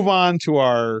right, move on to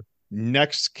our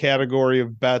next category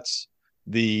of bets.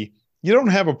 You don't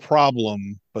have a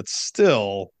problem, but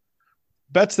still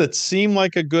bets that seem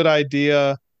like a good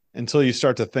idea until you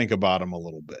start to think about them a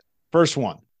little bit. First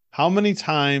one, how many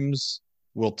times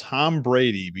will Tom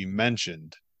Brady be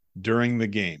mentioned during the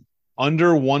game?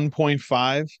 Under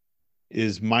 1.5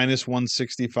 is minus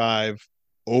 165,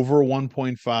 over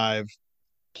 1.5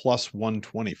 plus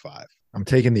 125. I'm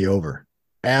taking the over.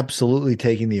 Absolutely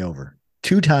taking the over.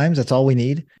 2 times, that's all we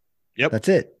need. Yep. That's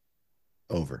it.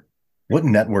 Over. What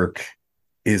network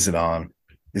is it on?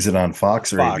 Is it on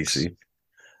Fox or Fox. ABC?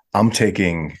 I'm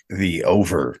taking the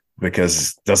over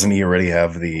because doesn't he already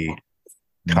have the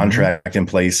contract in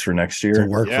place for next year? To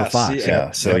work for Fox.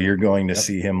 Yeah. So you're going to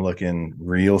see him looking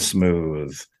real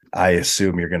smooth. I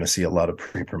assume you're going to see a lot of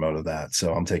pre-promote of that.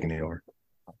 So I'm taking the over.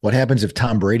 What happens if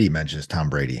Tom Brady mentions Tom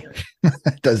Brady?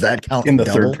 Does that count in the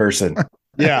double? third person?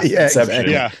 Yeah. Yeah,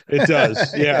 exactly. Yeah, it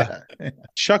does. Yeah.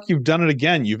 Chuck, you've done it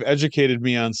again. You've educated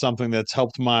me on something that's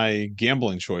helped my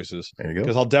gambling choices. There you go.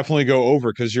 Because I'll definitely go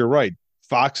over, because you're right.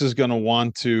 Fox is going to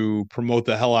want to promote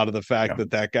the hell out of the fact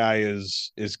that guy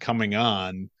is coming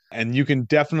on. And you can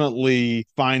definitely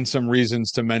find some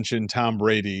reasons to mention Tom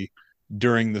Brady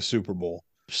during the Super Bowl.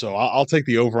 So I'll take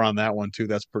the over on that one too.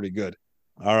 That's pretty good.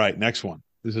 All right, next one.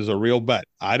 This is a real bet.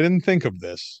 I didn't think of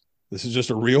this. This is just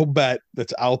a real bet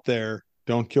that's out there.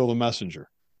 Don't kill the messenger.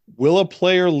 Will a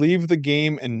player leave the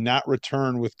game and not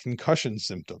return with concussion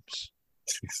symptoms?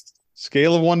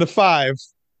 Scale of 1 to 5.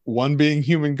 1 being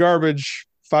human garbage,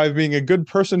 5 being a good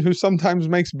person who sometimes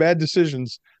makes bad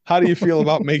decisions. How do you feel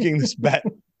about making this bet?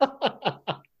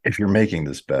 If you're making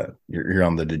this bet, you're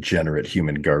on the degenerate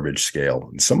human garbage scale.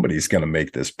 And somebody's going to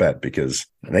make this bet because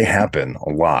they happen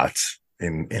a lot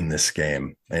in this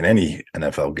game, in any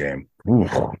NFL game. Ooh,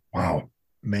 wow.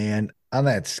 Man, on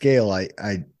that scale,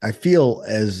 I feel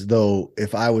as though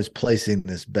if I was placing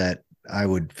this bet, I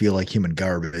would feel like human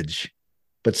garbage.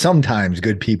 But sometimes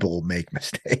good people make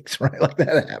mistakes, right? Like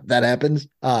that happens.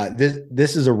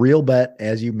 This is a real bet,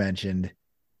 as you mentioned.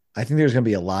 I think there's going to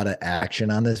be a lot of action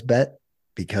on this bet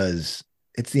because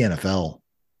it's the NFL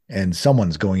and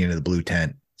someone's going into the blue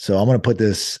tent. So I'm going to put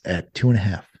this at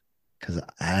 2.5 because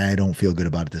I don't feel good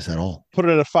about this at all. Put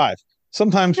it at a 5.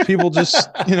 Sometimes people just,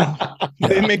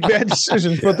 they make bad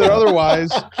decisions, but they're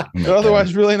otherwise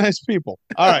really nice people.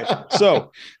 All right.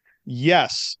 So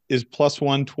yes is plus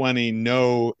 120.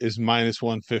 No is minus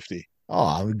 150. Oh,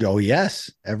 I would go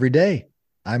yes every day.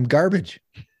 I'm garbage.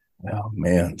 Oh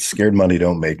man, scared money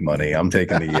don't make money. I'm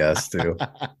taking the yes too.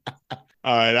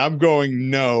 All right, I'm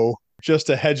going no, just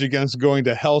to hedge against going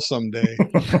to hell someday,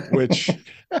 which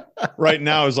right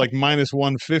now is like minus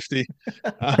 150.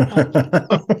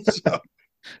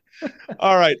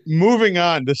 All right, moving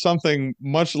on to something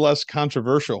much less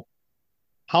controversial.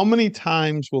 How many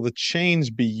times will the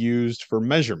chains be used for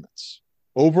measurements?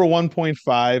 Over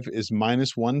 1.5 is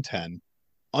minus 110.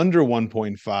 Under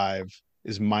 1.5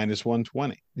 is minus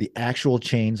 120. The actual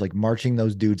chains, like marching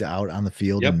those dudes out on the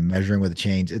field and measuring with the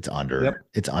chains, it's under. Yep.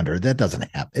 It's under. That doesn't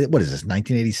happen. What is this,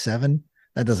 1987?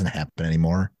 That doesn't happen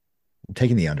anymore. I'm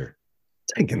taking the under.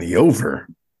 Taking the over.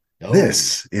 Oh.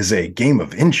 This is a game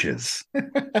of inches.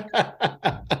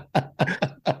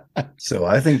 So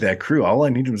I think that crew, all I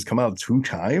needed was come out 2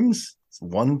 times. It's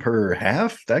 1 per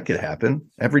half. That could happen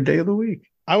every day of the week.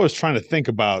 I was trying to think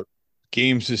about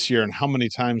games this year and how many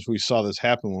times we saw this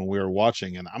happen when we were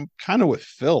watching. And I'm kind of with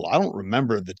Phil. I don't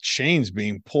remember the chains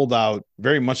being pulled out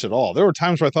very much at all. There were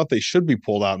times where I thought they should be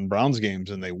pulled out in Browns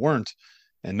games and they weren't,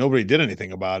 and nobody did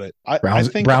anything about it. I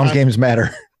think Browns games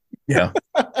matter. Yeah.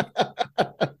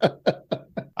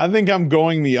 I think I'm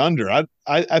going the under.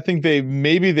 I think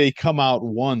they come out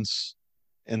once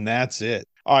and that's it.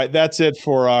 All right. That's it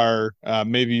for our,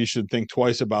 maybe you should think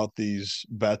twice about these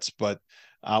bets, but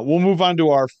we'll move on to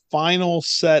our final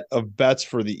set of bets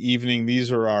for the evening.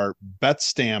 These are our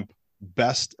BetStamp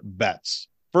best bets.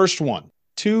 First one,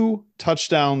 2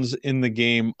 touchdowns in the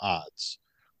game odds.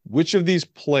 Which of these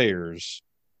players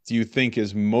do you think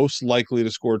is most likely to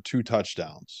score 2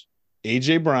 touchdowns?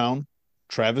 A.J. Brown,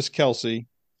 Travis Kelce,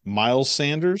 Miles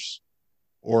Sanders,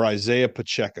 or Isaiah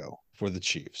Pacheco for the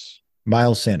Chiefs?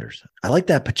 Miles Sanders. I like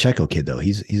that Pacheco kid, though.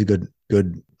 He's a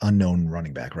good unknown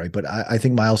running back, right? But I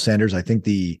think Miles Sanders, I think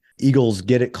the Eagles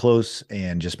get it close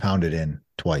and just pound it in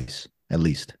twice, at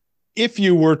least. If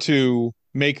you were to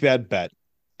make that bet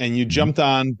and you jumped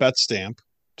on BetStamp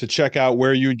to check out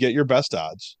where you would get your best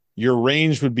odds, your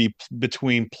range would be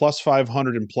between plus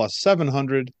 500 and plus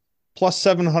 700. Plus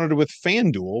 700 with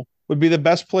FanDuel would be the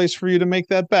best place for you to make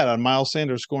that bet on Miles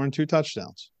Sanders scoring 2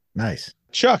 touchdowns. Nice.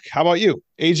 Chuck, how about you?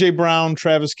 A.J. Brown,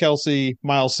 Travis Kelce,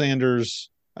 Miles Sanders,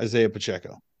 Isaiah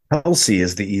Pacheco. Kelce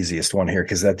is the easiest one here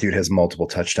because that dude has multiple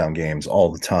touchdown games all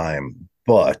the time.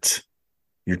 But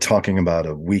you're talking about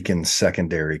a weakened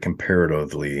secondary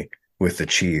comparatively with the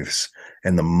Chiefs.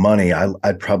 And the money,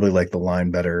 I'd probably like the line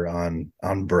better on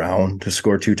Brown to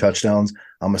score 2 touchdowns.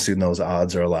 I'm assuming those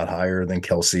odds are a lot higher than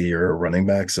Kelce or a running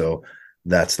back. So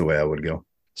that's the way I would go.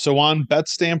 So on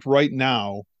BetStamp right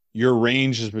now, your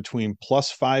range is between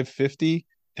plus 550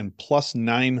 and plus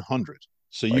 900.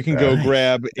 So you can go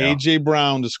grab A.J.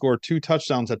 Brown to score 2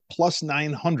 touchdowns at plus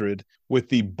 900 with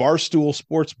the Barstool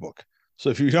Sportsbook. So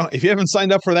if you haven't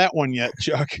signed up for that one yet,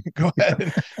 Chuck, go ahead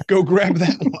and go grab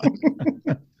that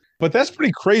one. But that's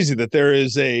pretty crazy that there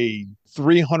is a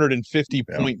 350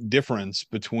 point difference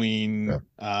between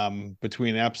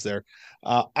apps there.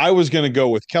 I was going to go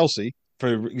with Kelce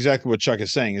for exactly what Chuck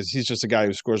is saying. Is he's just a guy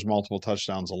who scores multiple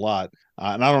touchdowns a lot,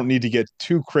 and I don't need to get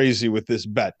too crazy with this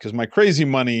bet because my crazy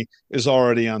money is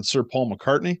already on Sir Paul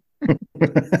McCartney.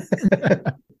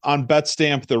 On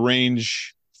BetStamp, the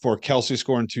range for Kelce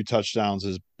scoring 2 touchdowns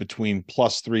is between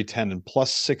plus 310 and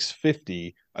plus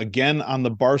 650. Again on the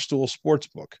Barstool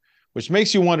Sportsbook, which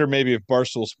makes you wonder maybe if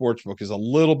Barstool Sportsbook is a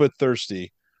little bit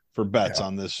thirsty for bets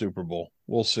on this Super Bowl.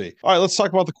 We'll see. All right, let's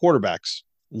talk about the quarterbacks.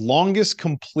 Longest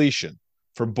completion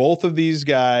for both of these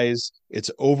guys,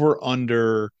 it's over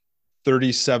under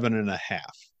 37.5.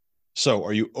 So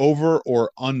are you over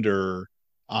or under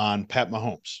on Pat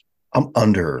Mahomes? I'm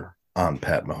under on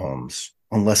Pat Mahomes.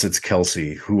 Unless it's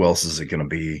Kelce, who else is it going to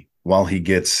be? While he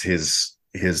gets his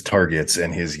targets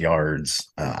and his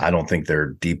yards, I don't think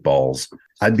they're deep balls.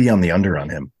 I'd be on the under on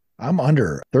him. I'm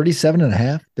under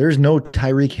 37.5. There's no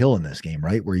Tyreek Hill in this game,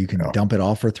 right? Where you can dump it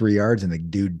off for 3 yards and the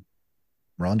dude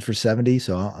runs for 70.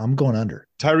 So I'm going under.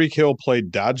 Tyreek Hill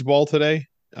played dodgeball today.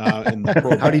 In the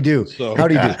Pro How'd he do? So,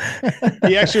 How'd he do?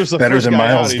 He actually was the better first than guy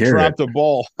Myles out. He Garrett. dropped a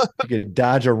ball. You could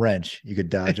dodge a wrench. You could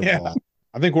dodge a ball.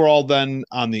 I think we're all then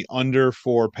on the under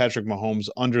for Patrick Mahomes,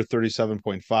 under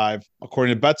 37.5.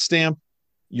 According to BetStamp,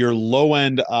 your low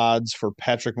end odds for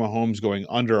Patrick Mahomes going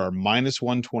under are minus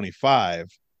 125,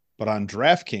 but on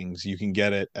DraftKings, you can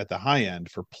get it at the high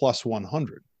end for plus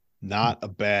 100. Not a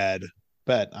bad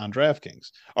bet on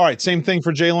DraftKings. All right, same thing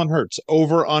for Jalen Hurts,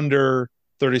 over under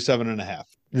 37.5.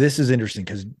 This is interesting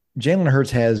because Jalen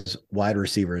Hurts has wide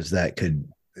receivers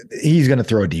he's going to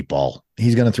throw a deep ball.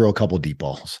 He's going to throw a couple deep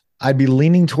balls. I'd be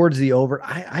leaning towards the over.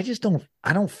 I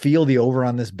don't feel the over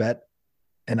on this bet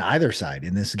on either side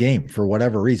in this game for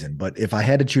whatever reason. But if I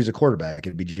had to choose a quarterback,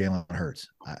 it'd be Jalen Hurts.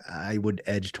 I would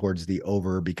edge towards the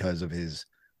over because of his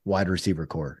wide receiver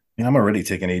core. And I'm already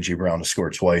taking A.J. Brown to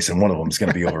score twice, and one of them is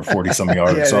going to be over 40-some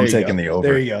yards. So I'm taking the over.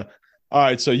 There you go. All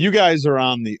right, so you guys are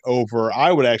on the over.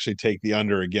 I would actually take the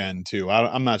under again, too.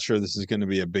 I'm not sure this is going to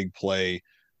be a big play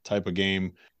type of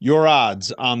game. Your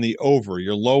odds on the over,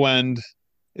 your low end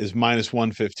is minus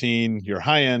 115. Your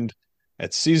high end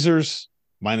at Caesars,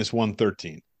 minus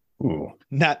 113. Ooh.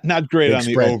 Not great Big on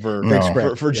spread. the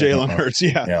over for Yeah. Jalen Hurts.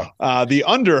 Yeah. The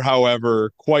under,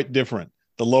 however, quite different.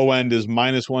 The low end is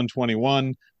minus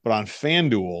 121, but on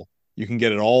FanDuel, you can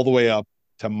get it all the way up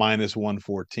to minus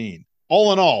 114.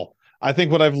 All in all, I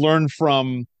think what I've learned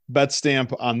from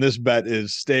BetStamp on this bet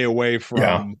is stay away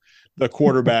from the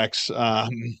quarterbacks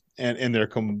and their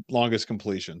longest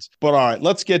completions. But all right,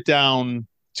 let's get down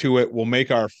to it. We'll make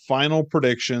our final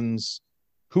predictions.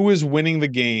 Who is winning the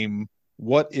game?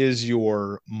 What is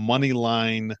your money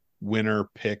line winner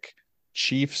pick?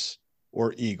 Chiefs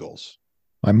or Eagles?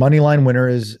 My money line winner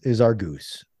is our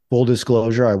Goose. Full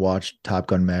disclosure, I watched Top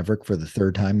Gun Maverick for the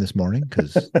third time this morning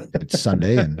because it's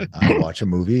Sunday and I watch a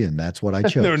movie and that's what I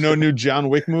chose. There are no new John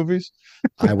Wick movies?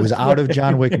 I was out of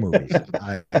John Wick movies.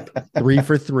 3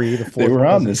 for 3. The fourth They were one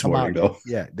on doesn't this come morning, out. though.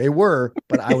 Yeah, they were,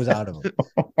 but I was out of them.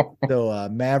 So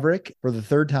Maverick, for the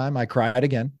third time, I cried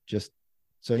again, just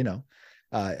so you know.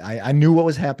 I knew what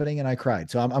was happening and I cried.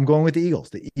 So I'm going with the Eagles.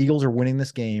 The Eagles are winning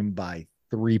this game by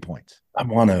 3 points. I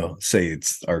want to say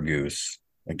it's our Goose.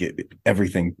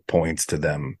 Everything points to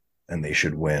them and they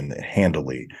should win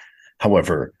handily.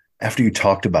 However, after you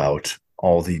talked about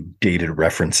all the dated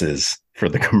references for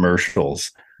the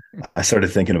commercials, I started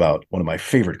thinking about one of my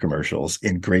favorite commercials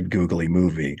in Great Googly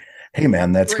Movie. Hey,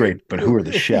 man, that's great, but who are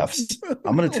the chefs?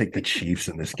 I'm going to take the Chiefs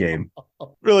in this game.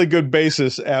 Really good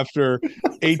basis after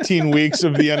 18 weeks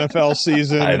of the NFL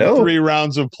season I and know. 3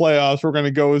 rounds of playoffs. We're going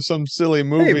to go with some silly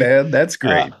movie. Hey, man, that's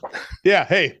great. Yeah,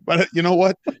 hey, but you know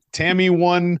what? Tammy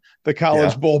won the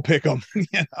college bowl pick'em.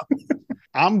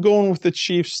 I'm going with the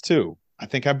Chiefs too. I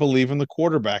think I believe in the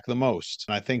quarterback the most.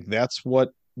 And I think that's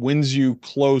what wins you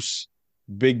close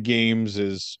big games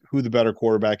is who the better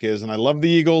quarterback is. And I love the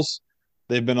Eagles.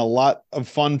 They've been a lot of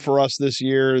fun for us this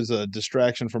year as a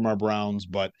distraction from our Browns,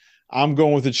 but I'm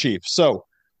going with the Chiefs. So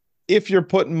if you're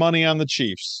putting money on the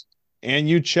Chiefs and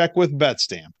you check with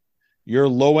BetStamp, your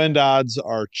low-end odds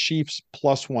are Chiefs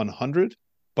plus 100,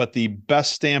 but the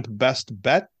BetStamp best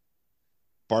bet,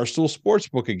 Barstool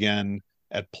Sportsbook again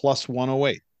at plus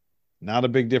 108. Not a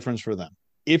big difference for them.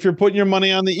 If you're putting your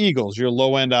money on the Eagles, your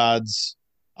low-end odds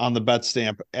on the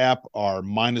BetStamp app are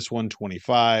minus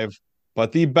 125,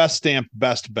 but the BetStamp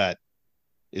best bet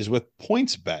is with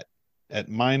PointsBet at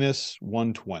minus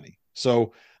 120.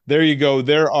 So there you go.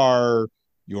 There are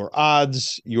your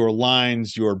odds, your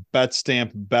lines, your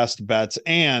BetStamp best bets,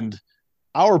 and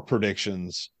our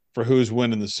predictions for who's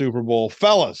winning the Super Bowl.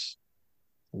 Fellas,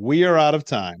 we are out of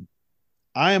time.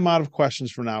 I am out of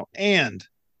questions for now. And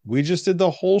we just did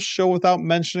the whole show without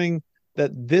mentioning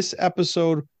that this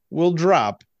episode will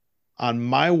drop on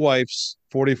my wife's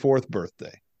 44th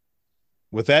birthday.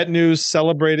 With that news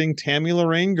celebrating Tammy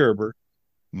Lorraine Gerber,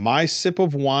 my sip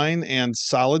of wine and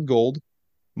solid gold,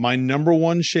 my number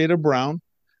one shade of brown,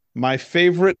 my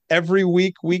favorite every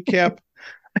week cap,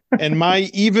 and my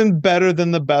even better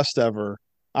than the best ever.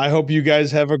 I hope you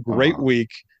guys have a great week,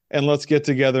 and let's get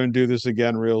together and do this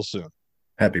again real soon.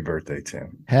 Happy birthday,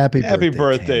 Tim. Happy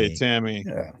birthday, Tammy.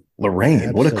 Yeah.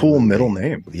 Lorraine, what a cool middle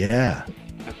name. Yeah.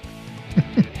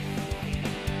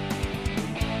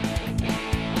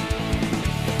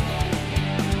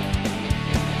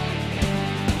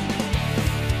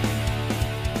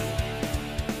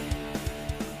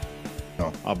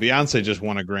 Beyonce just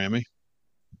won a Grammy.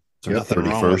 So Nothing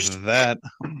wrong with that.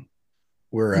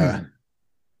 We're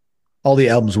all the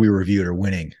albums we reviewed are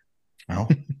winning. Oh,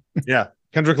 yeah.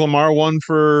 Kendrick Lamar won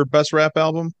for best rap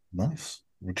album. Nice.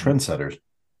 We're trendsetters.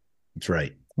 That's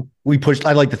right.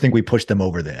 I like to think we pushed them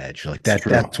over the edge. Like that.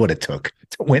 That's what it took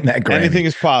to win that Grammy. Anything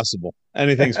is possible.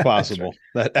 Anything's possible.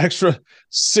 That extra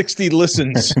 60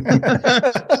 listens.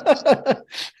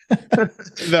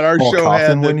 that our Paul show Coughlin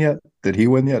had. win yet? Did he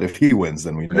win yet? If he wins,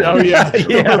 then we know. Oh yeah,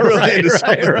 Yeah, We're really into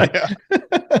right.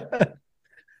 something,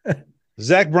 yeah.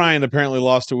 Zach Bryan apparently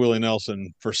lost to Willie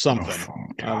Nelson for something. Oh,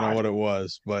 I don't know what it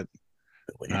was, but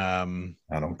I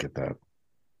don't get that.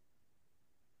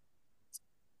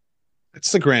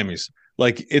 it's the Grammys.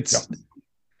 Like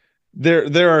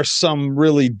there are some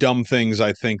really dumb things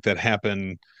I think that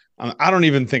happen. I don't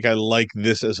even think I like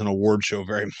this as an award show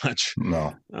very much.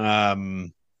 No.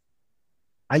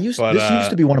 This used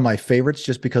to be one of my favorites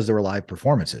just because there were live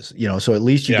performances, so at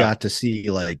least you got to see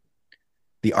like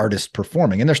the artists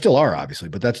performing, and there still are obviously,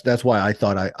 but that's why I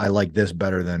thought I like this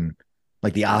better than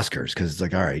like the Oscars. Cause it's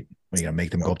like, all right, we got to make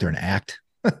them go up there and act.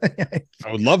 I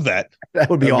would love that.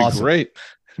 That would be That'd awesome. Be great.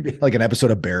 It'd be like an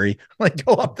episode of Barry, like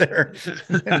go up there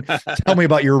and tell me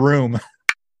about your room.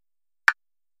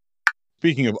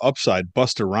 Speaking of upside,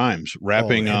 Busta Rhymes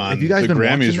rapping on you guys the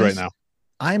Grammys right now.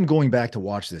 I'm going back to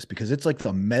watch this because it's like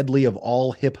the medley of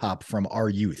all hip hop from our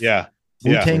youth. Yeah.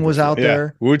 Wu-Tang was out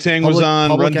there. Wu-Tang was on.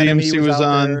 Public Run Enemy DMC was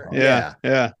on. there.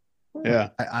 Yeah.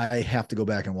 I have to go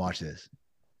back and watch this.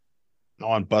 I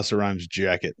want Busta Rhymes'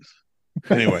 jacket.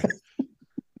 Anyway.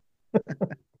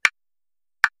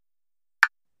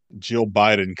 Jill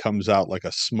Biden comes out like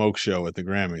a smoke show at the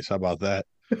Grammys. How about that?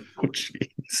 Oh,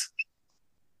 jeez.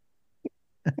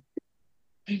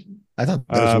 I thought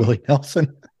that was Willie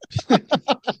Nelson.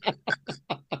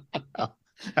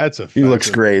 That's a. He looks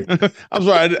great.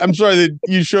 I'm sorry that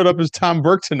you showed up as Tom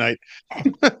Burke tonight.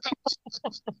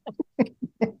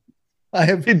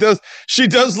 She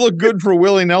does look good for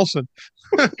Willie Nelson.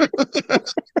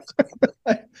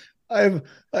 I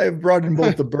have brought in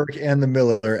both the Burke and the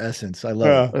Miller essence. I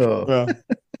love it. All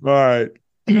right.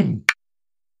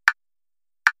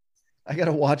 I got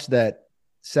to watch that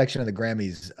section of the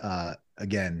Grammys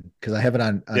again because I have it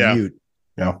on mute.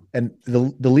 Yeah. And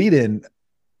the lead in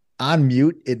on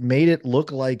mute, it made it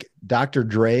look like Dr.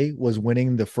 Dre was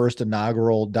winning the first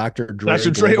inaugural Dr.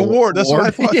 Dre Award. That's what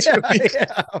I thought. Yeah.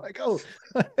 I'm like,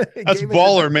 that's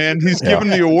baller, man. He's giving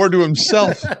the award to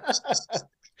himself.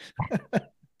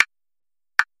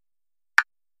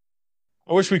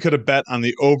 I wish we could have bet on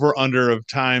the over-under of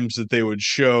times that they would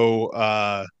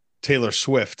show Taylor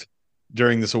Swift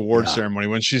during this award ceremony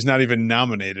when she's not even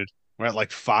nominated. We're at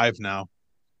like 5 now.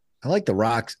 I like the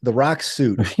Rock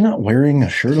suit. Is he not wearing a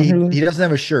shirt? He doesn't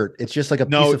have a shirt. It's just like a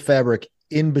piece of fabric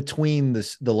in between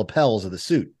the lapels of the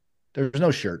suit. There's no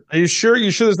shirt. Are you sure?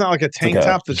 You sure there's not like a tank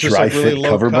top that's just like really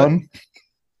low cover cut? bun?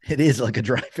 It is like a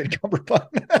dry fit cover bun.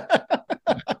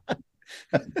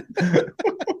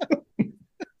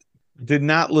 Did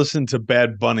not listen to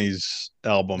Bad Bunny's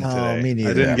album today. Me neither.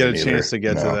 I didn't get a chance to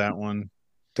get to that one.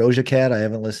 Doja Cat, I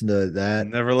haven't listened to that.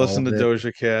 Never listened to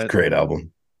Doja Cat. Great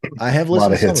album. I have a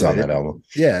listened lot of to hits on that album.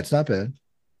 Yeah, it's not bad.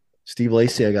 Steve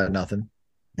Lacy, I got nothing.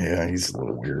 Yeah, he's a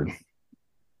little weird.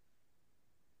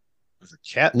 There's a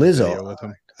cat Lizzo video with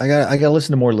him. I got to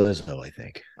listen to more Lizzo, I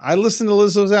think. I listened to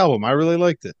Lizzo's album. I really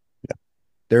liked it. Yeah.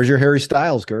 There's your Harry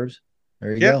Styles, Gerbs.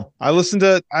 There you go. I listened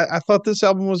to I thought this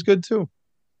album was good too.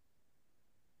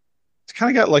 It's kind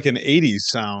of got like an 80s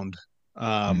sound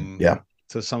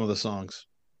to some of the songs.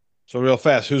 So real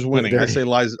fast, who's winning? I say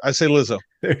Lizzo.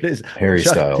 There it is. Harry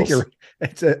Styles.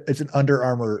 It's an Under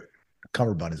Armour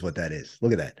cummerbund is what that is.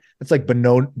 Look at that. It's like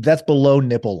below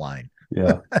nipple line.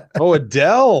 Yeah. Oh,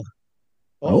 Adele.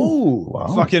 Oh,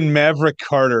 wow. Fucking Maverick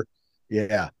Carter.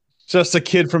 Yeah. Just a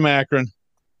kid from Akron.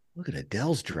 Look at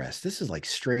Adele's dress. This is like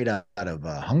straight out of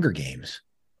Hunger Games.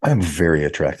 I'm very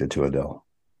attracted to Adele.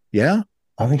 Yeah.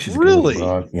 I think she's really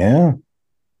good. Yeah.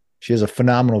 She has a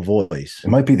phenomenal voice. It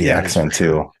might be the accent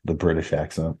too, the British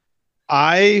accent.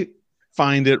 I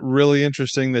find it really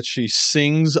interesting that she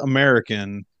sings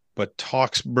American but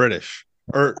talks British.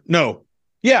 Or no.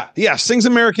 Yeah, sings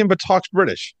American but talks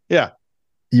British. Yeah.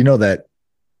 You know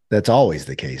that's always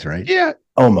the case, right? Yeah.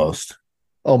 Almost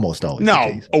always.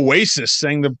 No, Oasis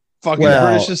sang the fucking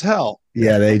British as hell.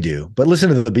 Yeah, they do. But listen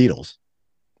to the Beatles.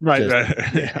 Right.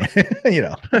 You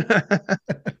know.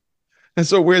 It's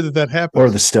so weird that happened. Or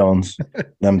the Stones,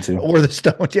 them too. Or the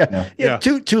Stones, yeah.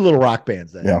 Two little rock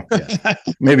bands. Then. Yeah.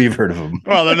 Maybe you've heard of them.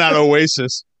 Well, they're not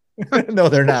Oasis. No,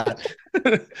 they're not.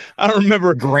 I don't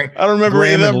remember any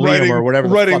of them writing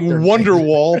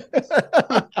Wonderwall.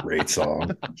 Great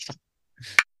song.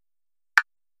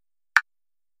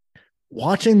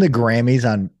 Watching the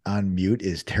Grammys on mute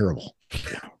is terrible.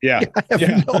 Yeah. I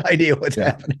have no idea what's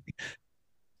happening.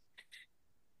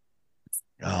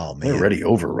 Oh man, they're already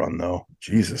overrun though.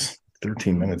 Jesus,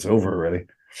 13 minutes over already.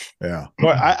 Yeah.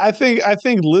 Well, I think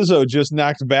Lizzo just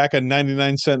knocked back a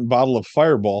 99-cent bottle of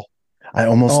Fireball. I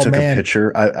almost Oh, took man. a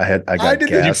picture. I got did. gas.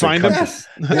 Did you find him? Yes.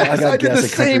 Yeah, I Yes, got I did gas the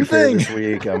at Country same Fair thing. this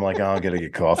week. I'm like, oh, I'm gonna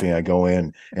get coffee. I go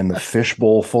in, and the fish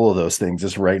bowl full of those things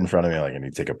just right in front of me. Like, I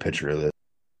need to take a picture of this.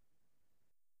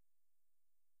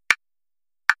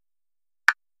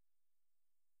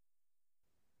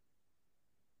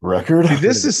 Record. See,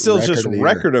 this is still just of the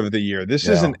record of the year. This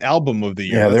Yeah. isn't album of the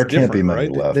year. Yeah, That's there can't be different, many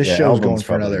right? left. This Yeah, show's going album's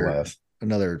for probably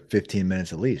another last. 15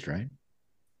 minutes at least, right?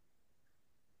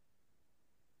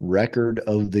 Record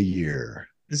of the year.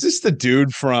 Is this the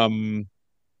dude from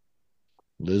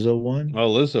Lizzo won.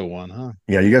 Lizzo one, huh?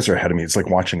 Yeah, you guys are ahead of me. It's like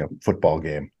watching a football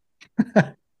game.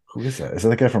 Who is that? Is that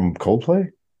the guy from Coldplay?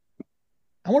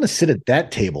 I want to sit at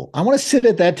that table.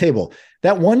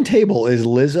 That one table is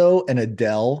Lizzo and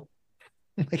Adele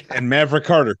And Maverick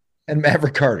Carter. and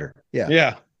Maverick Carter. Yeah.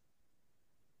 Yeah.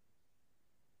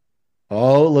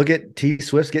 Oh, look at T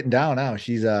Swift's getting down now.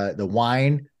 She's the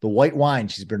white wine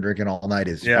she's been drinking all night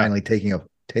is finally taking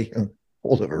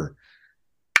hold of her.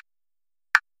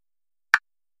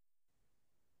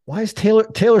 Why is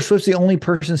Taylor Swift's the only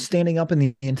person standing up in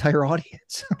the entire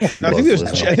audience?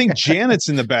 I think Janet's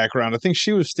in the background. I think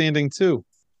she was standing too.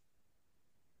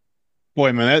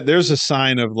 Boy, man, there's a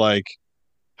sign of like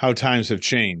how times have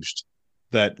changed.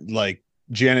 That like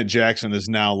Janet Jackson is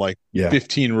now like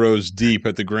 15 rows deep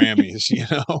at the Grammys, you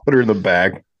know. Put her in the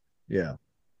bag. Yeah.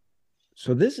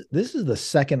 So this is the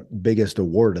second biggest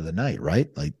award of the night, right?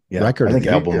 Like record. I think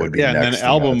album would be next. And then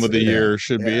album of the year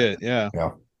should be it. Yeah.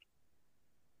 Yeah.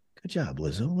 Good job,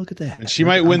 Lizzo. Look at that. And she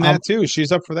might win that too.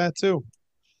 She's up for that too.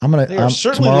 I'm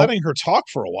certainly letting her talk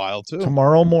for a while too.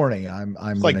 Tomorrow morning, I'm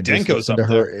like Denko's up to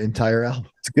her there. entire album.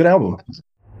 It's a good album.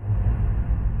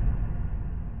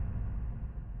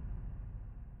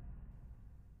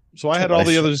 So I had all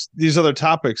these other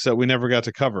topics that we never got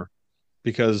to cover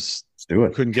because we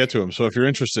couldn't get to them. So if you're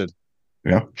interested,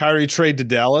 Kyrie trade to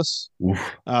Dallas.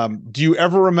 Do you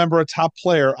ever remember a top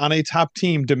player on a top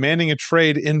team demanding a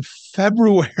trade in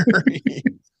February?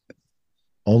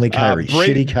 Only Kyrie,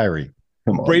 shitty Kyrie.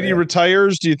 Come on, Brady man.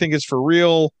 retires. Do you think it's for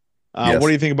real? Yes. What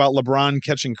do you think about LeBron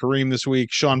catching Kareem this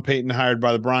week? Sean Payton hired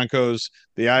by the Broncos.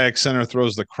 The IX Center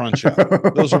throws the crunch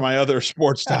out. Those are my other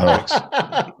sports topics.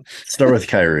 Start with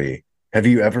Kyrie. Have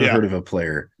you ever heard of a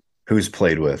player who's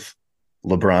played with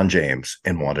LeBron James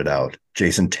and wanted out,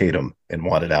 Jason Tatum and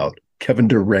wanted out, Kevin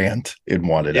Durant and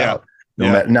wanted out?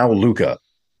 Now Luka,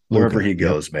 wherever he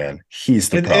goes, man, he's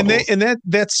the problem. And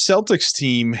that Celtics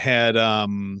team had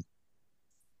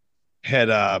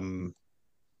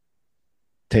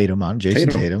Tatum on Jason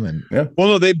Tatum and well,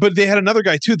 no, they had another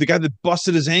guy too. The guy that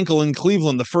busted his ankle in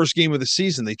Cleveland the first game of the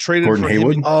season. They traded Gordon for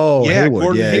Hayward. him. Hayward.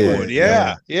 Gordon Hayward.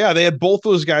 Yeah. They had both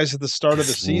those guys at the start of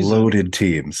the season. Loaded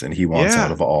teams, and he wants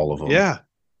out of all of them. Yeah.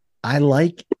 I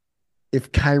like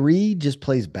if Kyrie just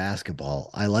plays basketball.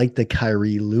 I like the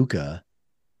Kyrie Luka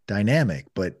dynamic,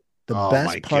 but the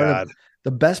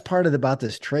best part about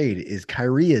this trade is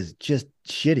Kyrie is just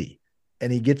shitty,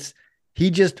 and he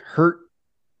just hurt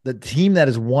the team that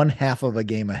is one half of a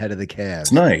game ahead of the Cavs.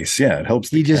 It's nice. Yeah, it helps.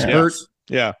 He just hurt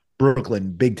Yeah.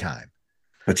 Brooklyn big time.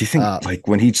 But do you think like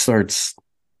when he starts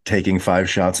taking 5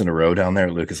 shots in a row down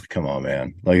there, Luka's like, come on,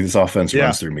 man. Like this offense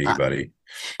runs through me, buddy.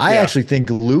 I actually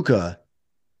think Luka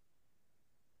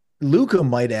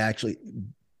might actually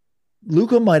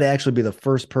be the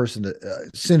first person to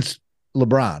since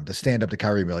LeBron to stand up to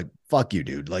Kyrie and be like, fuck you,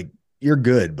 dude. Like you're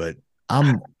good, but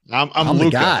I'm the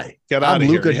guy. Get out of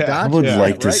here. I would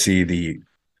like to see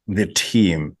the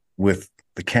team with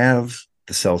the Cavs,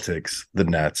 the Celtics, the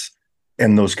Nets,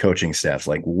 and those coaching staffs.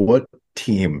 Like what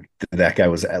team that guy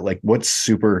was at? Like what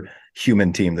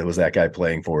superhuman team that was that guy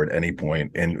playing for at any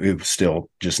point, and it was still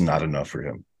just not enough for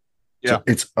him. Yeah, so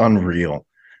it's unreal.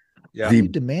 Yeah, he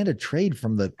demand a trade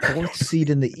from the 4th seed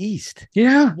in the East.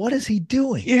 Yeah, what is he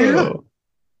doing? Yeah,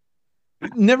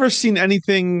 never seen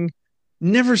anything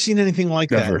like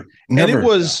that. And it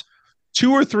was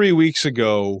 2 or 3 weeks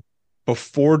ago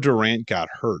before Durant got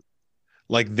hurt.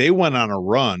 Like they went on a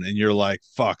run and you're like,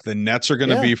 fuck, the Nets are going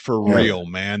to be for real,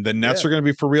 man. The Nets are going to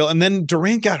be for real. And then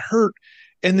Durant got hurt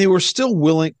and they were still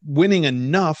winning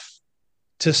enough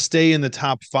to stay in the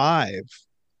top 5.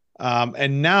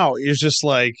 And now it's just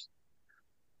like,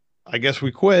 I guess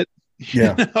we quit.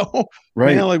 Yeah. You know?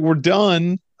 Right. Man, like we're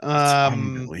done.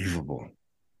 Unbelievable.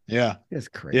 Yeah. It's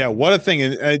crazy. Yeah. What a thing.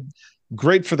 And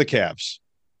great for the Cavs.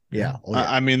 Yeah.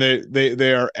 I mean,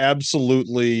 they are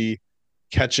absolutely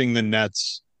catching the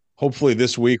Nets. Hopefully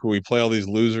this week where we play all these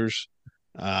losers.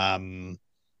 I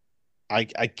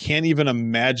can't even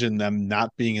imagine them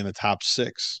not being in the top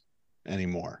 6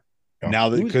 anymore. Now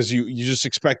that because you just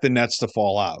expect the Nets to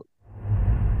fall out.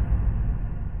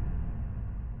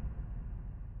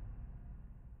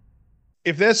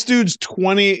 if that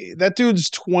dude's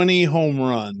 20 home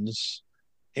runs,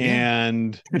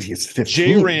 and Dude, he's 15.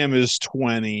 J-Ram is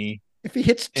 20, If he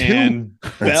hits 2, and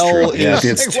That's Bell true. Yeah, is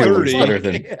if it's 2, it's 30. better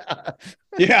than yeah.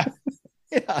 Yeah.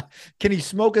 Yeah. Can he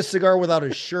smoke a cigar without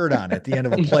a shirt on at the end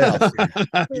of a playoff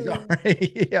series? He's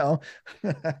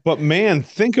already, But man,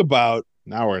 think about,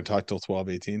 now we're going to talk till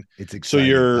 12-18. It's exciting. So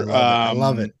you're I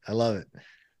love it. I love it.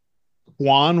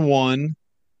 Juan 1,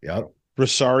 Yep.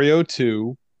 Rosario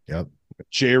 2, Yep.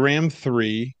 J-Ram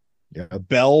 3, Yep.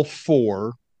 Bell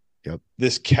 4. Yep.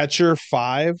 This catcher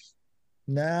 5.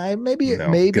 Nah, maybe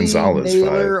Gonzalez,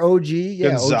 Naylor, 5. OG. Yeah,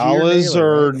 Gonzalez OG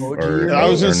or or Naylor, right? OG or- or I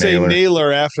was going Or to say Naylor.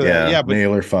 Naylor after that. Yeah, but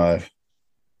Naylor 5.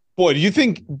 boy, do you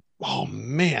think, oh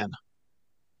man,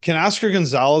 can Oscar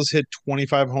Gonzalez hit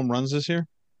 25 home runs this year?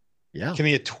 Yeah. Can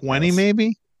he hit 20 Yes.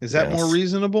 maybe? Is that more Yes.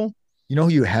 reasonable? You know who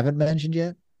you haven't mentioned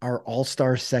yet? Our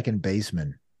all-star second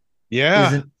baseman. Yeah.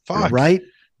 Isn't Fuck. right?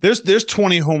 There's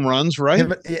 20 home runs, right?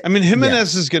 I mean,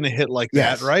 Jimenez is going to hit like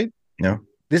Yes. that, right?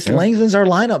 This Yeah. lengthens our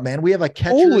lineup, man. We have a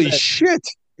catcher. Holy that- shit.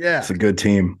 Yeah. It's a good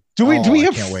team. Do we Oh, do we I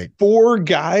have can't wait. 4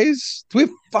 guys? Do we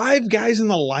have 5 guys in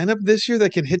the lineup this year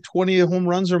that can hit 20 home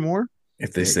runs or more?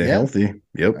 If they stay Yeah. healthy.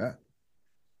 Yep.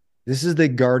 This is the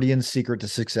Guardian's secret to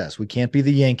success. We can't be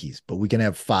the Yankees, but we can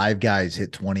have 5 guys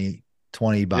hit 20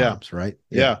 bombs, right?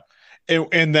 Yeah.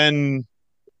 And then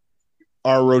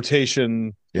our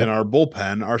rotation Yep. and our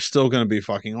bullpen are still going to be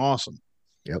fucking awesome.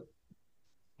 Yep.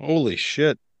 Holy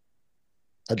shit.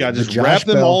 God, The just Josh wrap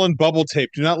them Bell all in bubble tape.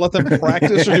 Do not let them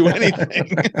practice or do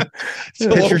anything.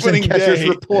 Till pitchers and opening catchers day.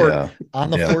 report Yeah. on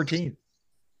the Yeah. 14th.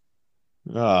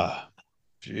 Ah,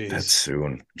 jeez. That's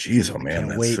soon. Jeez, oh man. Can't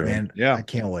That's wait, soon. man. Yeah. I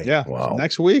can't wait. Yeah. Wow.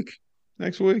 Next week.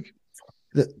 Next week.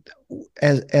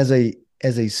 As a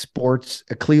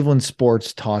Cleveland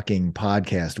sports talking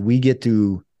podcast, we get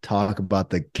to talk about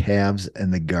the Cavs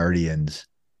and the Guardians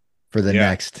for the Yeah.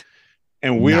 next.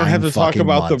 And we don't 9 have to talk fucking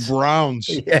about months. the Browns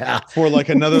Yeah. for like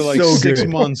another like So 6 good.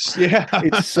 months. Yeah.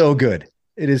 It's so good.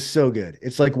 It is so good.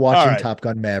 It's like watching right. Top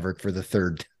Gun Maverick for the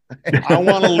third. I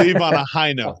want to leave on a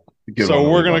high note. Good So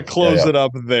one, we're Levi. going to close Yeah, yeah. it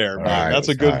up there. All man. right. That's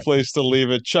a good All right. place to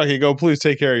leave it. Chucky, go please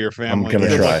take care of your family. gonna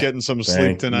Good luck try. getting some sleep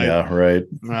Thank- tonight. Yeah, right.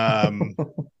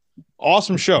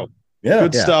 Awesome show. Yeah.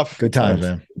 Good stuff. Good times,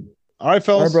 man. All right, All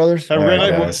fellas. right, brothers. Have a All great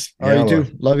right, night. guys. All right, you Yeah,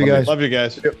 too. Love you guys. Love you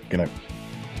guys. Good night.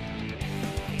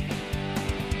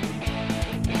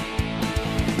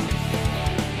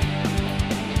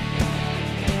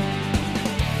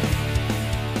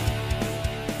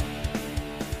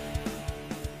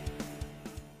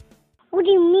 What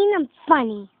do you mean I'm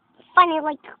funny? Funny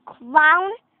like a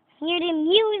clown? Here to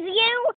amuse you?